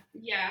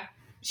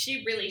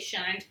 She really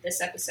shined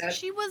this episode.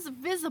 She was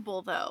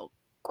visible, though,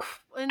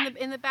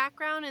 in the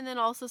background and then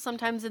also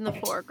sometimes in the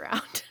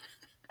foreground.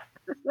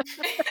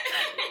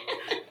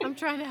 I'm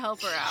trying to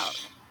help her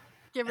out.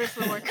 Give her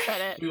some more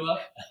credit.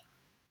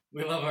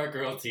 We love our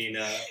girl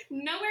Tina.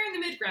 Nowhere in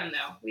the midground,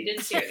 though. We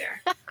didn't see her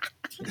there.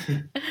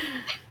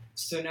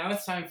 So now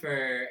it's time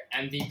for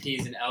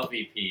MVPs and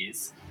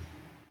LVPs.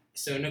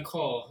 So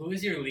Nicole, who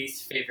is your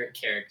least favorite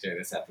character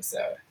this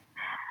episode?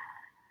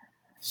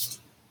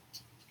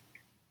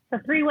 The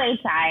 3-way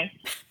tie.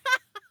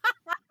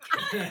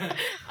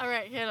 All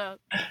right, hit up.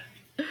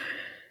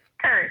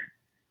 Kurt,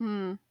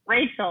 Hmm.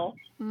 Rachel,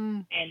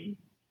 Hmm. and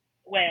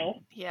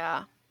Will.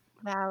 Yeah.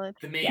 Valid.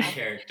 The main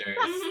characters.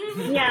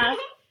 Yeah.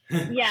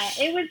 Yeah,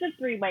 it was a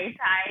three-way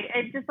tie.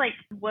 It just like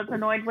was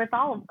annoyed with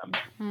all of them.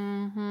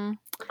 Mm-hmm.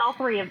 All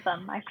three of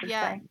them, I should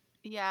Yeah. say.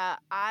 Yeah,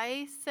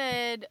 I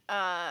said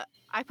I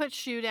put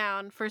Shu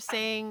down for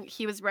saying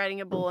he was riding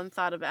a bull and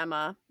thought of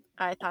Emma.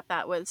 I thought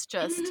that was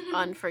just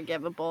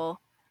unforgivable.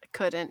 I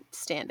couldn't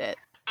stand it.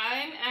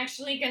 I'm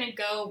actually gonna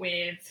go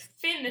with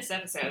Finn this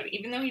episode,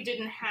 even though he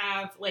didn't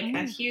have like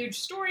a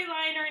huge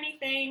storyline or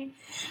anything.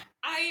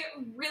 I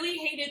really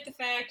hated the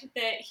fact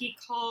that he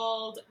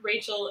called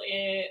Rachel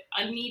a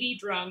needy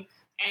drunk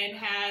and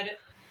had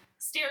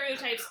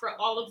stereotypes for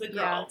all of the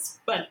girls,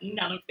 but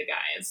none of the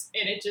guys.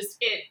 And it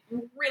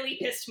really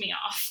pissed me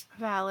off.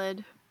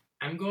 Valid.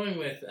 I'm going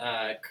with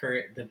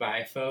Kurt the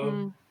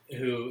biphobe,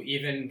 who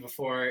even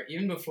before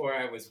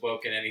I was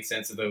woke in any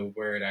sense of the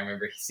word, I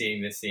remember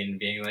seeing this scene and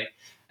being like,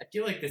 I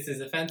feel like this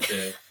is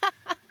offensive.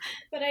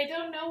 But I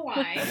don't know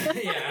why.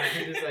 Yeah,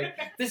 I'm just like,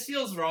 this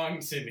feels wrong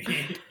to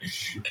me.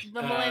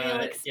 The millennial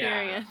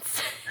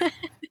experience.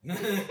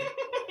 Yeah.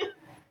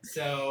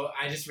 So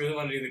I just really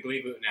want to do the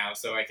Glee boot now,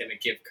 so I can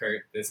give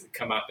Kurt this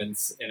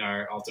comeuppance in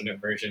our alternate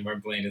version where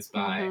Blaine is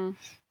bi. Mm-hmm.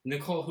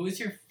 Nicole, who is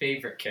your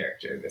favorite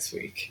character this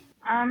week?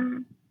 I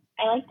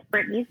liked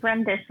Brittany's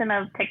rendition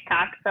of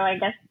TikTok, so I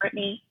guess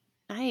Brittany.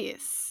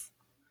 Nice.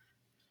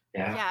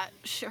 Yeah.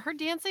 Yeah, her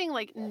dancing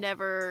like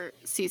never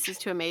ceases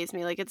to amaze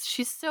me. Like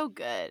she's so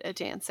good at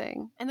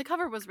dancing, and the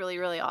cover was really,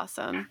 really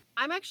awesome.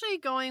 I'm actually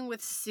going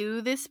with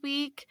Sue this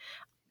week,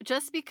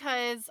 just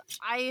because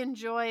I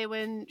enjoy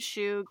when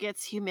Shu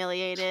gets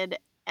humiliated,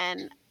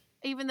 and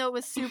even though it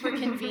was super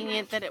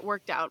convenient that it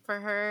worked out for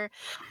her,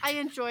 I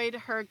enjoyed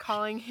her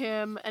calling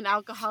him an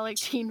alcoholic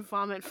teen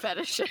vomit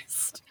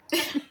fetishist.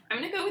 I'm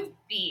gonna go with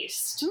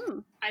Beast.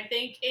 I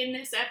think in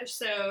this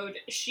episode,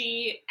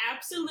 she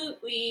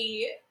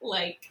absolutely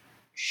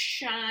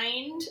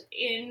shined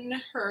in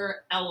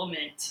her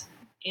element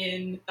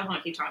in the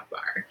honky tonk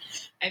bar.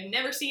 I've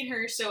never seen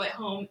her so at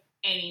home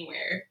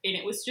anywhere, and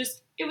it was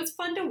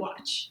fun to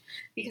watch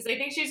because I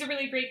think she's a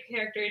really great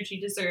character and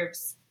she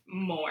deserves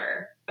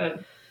more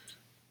of,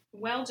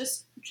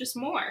 just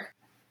more.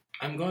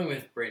 I'm going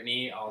with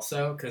Brittany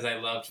also because I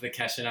loved the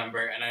Kesha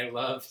number, and I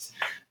loved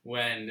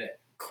when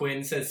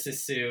Quinn says to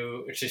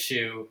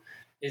Shu,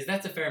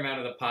 that's a fair amount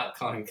of the pot,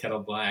 calling kettle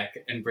black,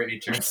 and Brittany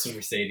turns to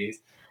Mercedes.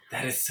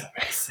 That is so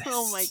racist.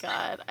 Oh my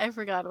god, I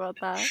forgot about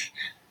that.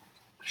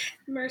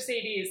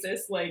 Mercedes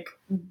is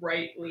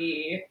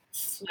rightly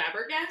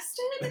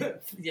flabbergasted.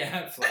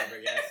 Yeah,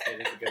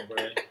 flabbergasted is a good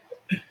word.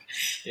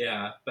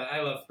 Yeah, but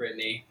I love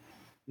Brittany.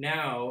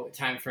 Now,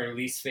 time for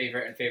least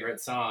favorite and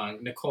favorite song.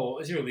 Nicole, what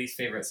was your least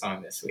favorite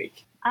song this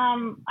week?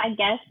 I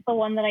guess the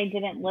one that I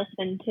didn't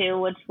listen to,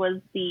 which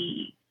was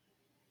the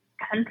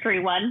country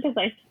one, because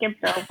I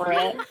skipped over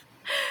it.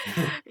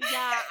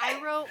 Yeah,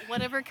 I wrote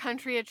whatever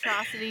country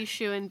atrocity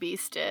Shu and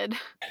Beast did.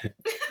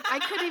 I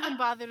couldn't even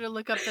bother to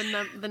look up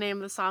the name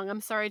of the song.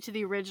 I'm sorry to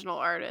the original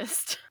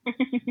artist.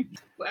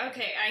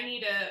 Okay, I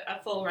need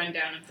a full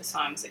rundown of the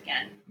songs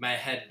again. My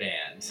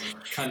Headband,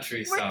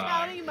 country We're song.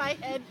 counting My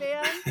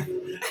Headband?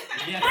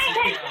 Yes,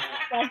 it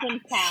does.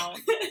 Doesn't count.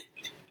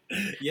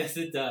 Yes,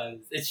 it does.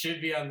 It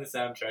should be on the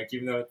soundtrack,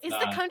 even though it's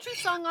not. Is the country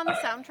song on the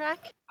soundtrack?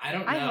 I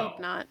don't know. I hope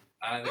not.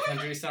 The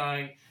country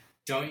song,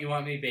 Don't You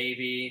Want Me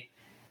Baby,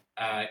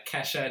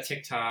 Kesha,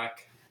 TikTok,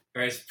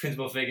 or as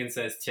Principal Figgin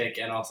says, tick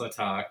and also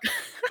talk.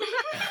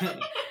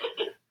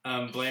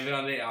 Blame It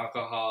on the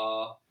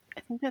Alcohol.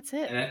 I think that's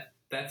it. And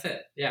that's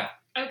it, yeah.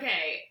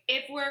 Okay,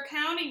 if we're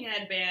counting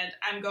Headband,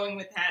 I'm going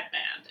with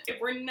Headband. If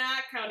we're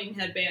not counting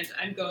Headband,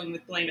 I'm going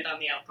with Blame It on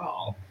the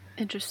Alcohol.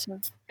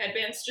 Interesting.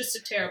 Headband's just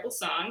a terrible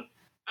song.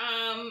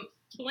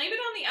 Blame It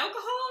on the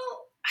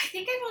Alcohol, I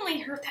think I've only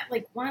heard that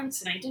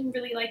once, and I didn't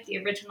really like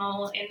the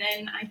original, and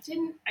then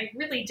I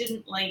really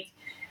didn't like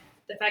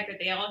the fact that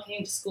they all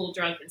came to school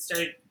drunk and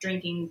started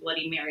drinking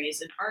Bloody Marys,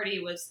 and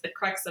Artie was the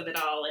crux of it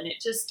all, and I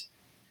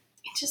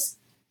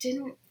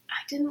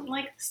didn't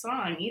like the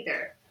song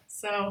either.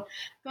 So,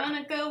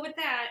 gonna go with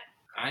that.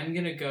 I'm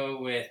gonna go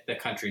with the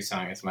country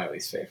song as my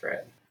least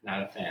favorite.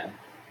 Not a fan.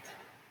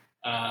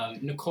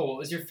 Nicole, what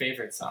was your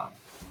favorite song?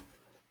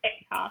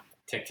 TikTok.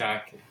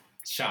 TikTok.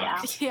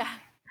 Shocked. Yeah.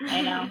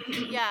 I know.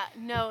 Yeah,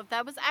 no,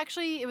 that was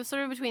actually, it was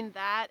sort of between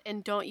that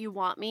and Don't You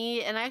Want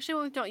Me, and I actually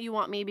went with Don't You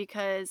Want Me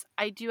because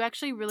I do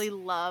actually really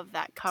love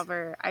that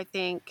cover. I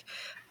think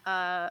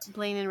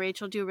Blaine and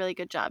Rachel do a really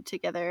good job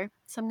together,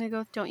 so I'm gonna go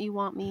with Don't You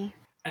Want Me.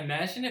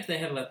 Imagine if they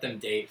had let them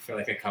date for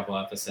a couple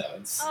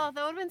episodes. Oh,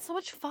 that would have been so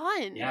much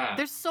fun. Yeah.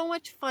 There's so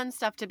much fun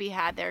stuff to be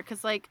had there,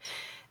 because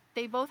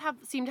they both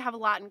seem to have a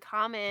lot in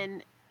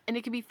common, and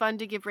it could be fun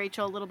to give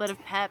Rachel a little bit of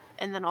pep,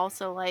 and then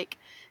also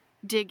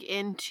dig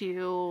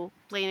into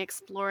Blaine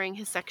exploring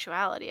his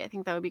sexuality. I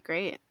think that would be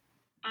great.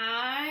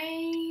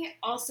 I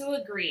also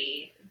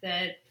agree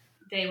that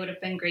they would have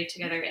been great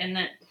together, and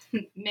that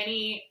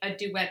many a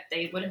duet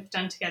they would have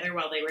done together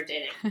while they were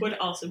dating would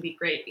also be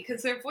great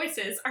because their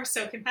voices are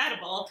so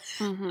compatible.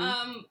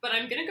 Mm-hmm. But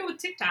I'm gonna go with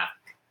TikTok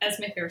as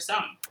my favorite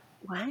song.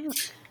 Wow.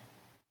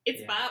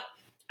 It's Bop.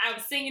 I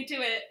was singing to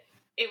it.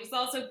 It was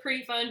also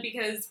pretty fun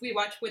because we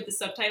watched with the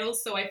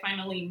subtitles, so I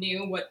finally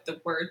knew what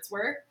the words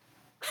were.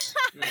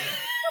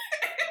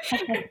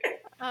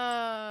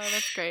 Oh,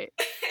 that's great.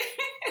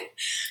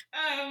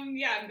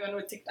 Yeah, I'm going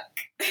with TikTok.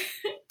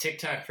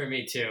 TikTok for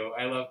me too.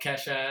 I love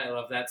Kesha. I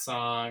love that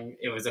song.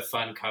 It was a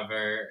fun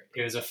cover.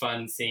 It was a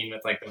fun scene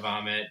with like the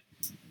vomit.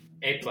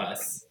 A+.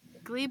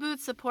 Glee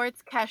Boot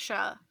supports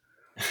Kesha.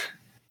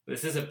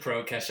 This is a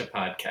pro Kesha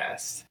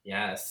podcast.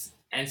 Yes.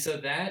 And so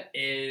that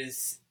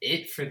is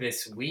it for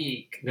this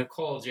week.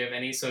 Nicole, do you have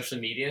any social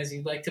medias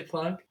you'd like to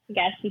plug? I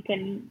guess you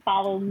can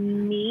follow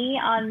me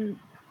on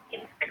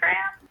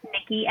Instagram,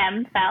 Nikki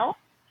M. Fell.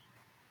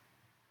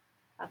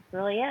 That's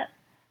really it.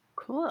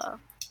 Cool.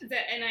 Is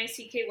that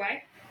Nikki?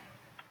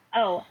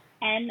 Oh,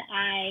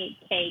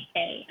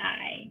 Nikki.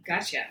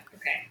 Gotcha.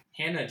 Okay.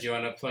 Hannah, do you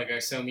want to plug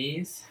our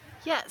SoMe's?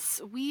 Yes,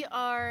 we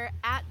are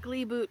at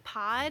Glee Boot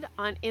Pod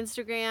on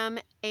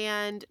Instagram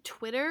and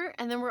Twitter,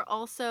 and then we're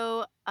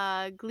also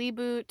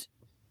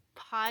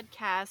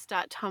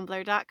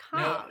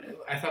gleebootpodcast.tumblr.com. No,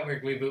 I thought we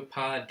were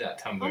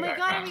gleebootpod.tumblr.com. Oh my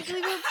god, are we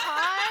Glee Boot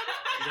Pod?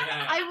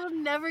 Yeah. I will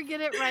never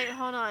get it right.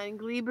 Hold on.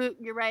 Glee Boot,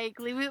 you're right.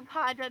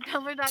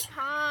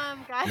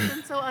 gleebootpod.tumblr.com. Guys,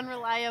 I'm so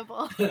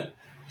unreliable. Do mine.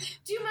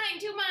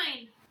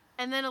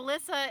 And then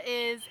Alyssa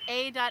is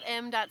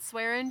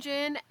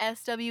a.m.swearingen,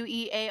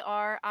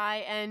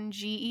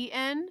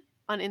 SWEARINGEN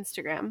on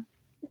Instagram.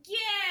 Yeah!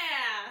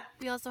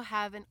 We also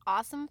have an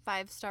awesome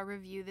 5-star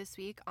review this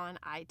week on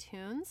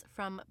iTunes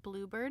from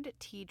Bluebird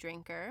Tea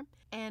Drinker.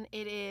 And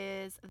it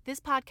is, "This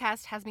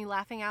podcast has me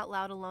laughing out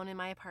loud alone in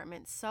my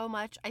apartment so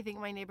much I think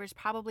my neighbors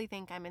probably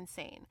think I'm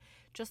insane.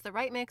 Just the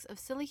right mix of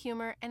silly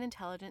humor and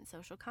intelligent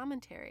social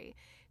commentary."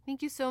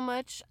 Thank you so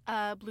much,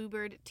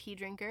 Bluebird Tea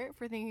Drinker,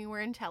 for thinking we're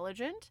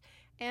intelligent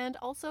and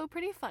also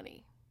pretty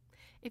funny.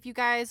 If you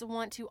guys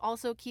want to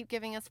also keep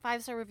giving us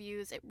 5-star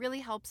reviews, it really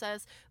helps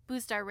us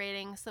boost our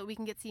ratings so we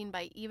can get seen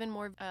by even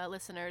more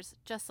listeners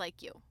just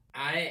like you.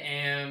 I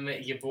am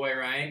your boy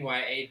Ryan,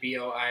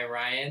 YABOI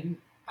Ryan,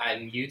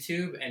 on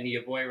YouTube, and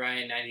your boy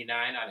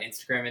Ryan99 on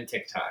Instagram and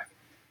TikTok.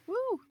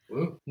 Woo!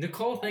 Woo.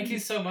 Nicole, thank you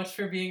so much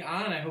for being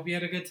on. I hope you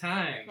had a good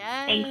time.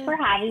 Yes. Thanks for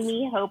having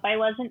me. Hope I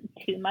wasn't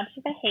too much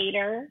of a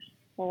hater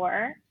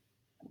for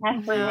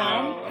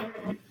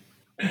everyone.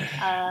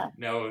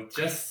 No,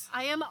 just...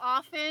 I am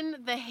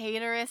often the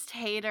haterist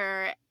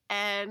hater,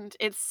 and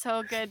it's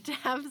so good to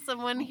have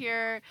someone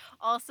here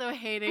also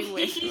hating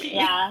with me.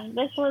 Yeah,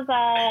 this was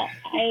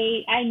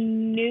I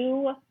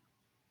knew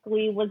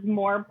Glee was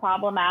more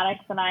problematic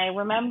than I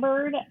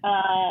remembered.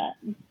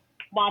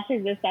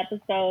 Watching this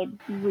episode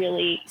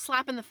really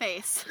Slap in the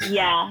face.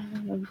 Yeah.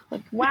 I was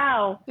like,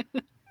 wow.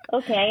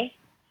 Okay.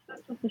 This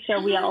is the show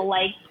we all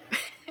like.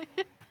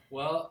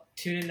 Well,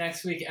 tune in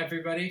next week,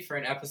 everybody, for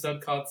an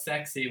episode called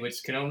Sexy,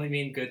 which can only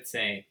mean good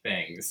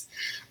things.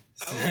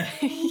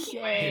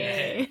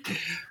 Yay.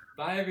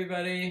 Bye,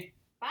 everybody.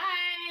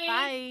 Bye!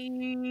 Bye.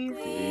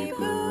 Glee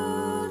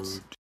Boot.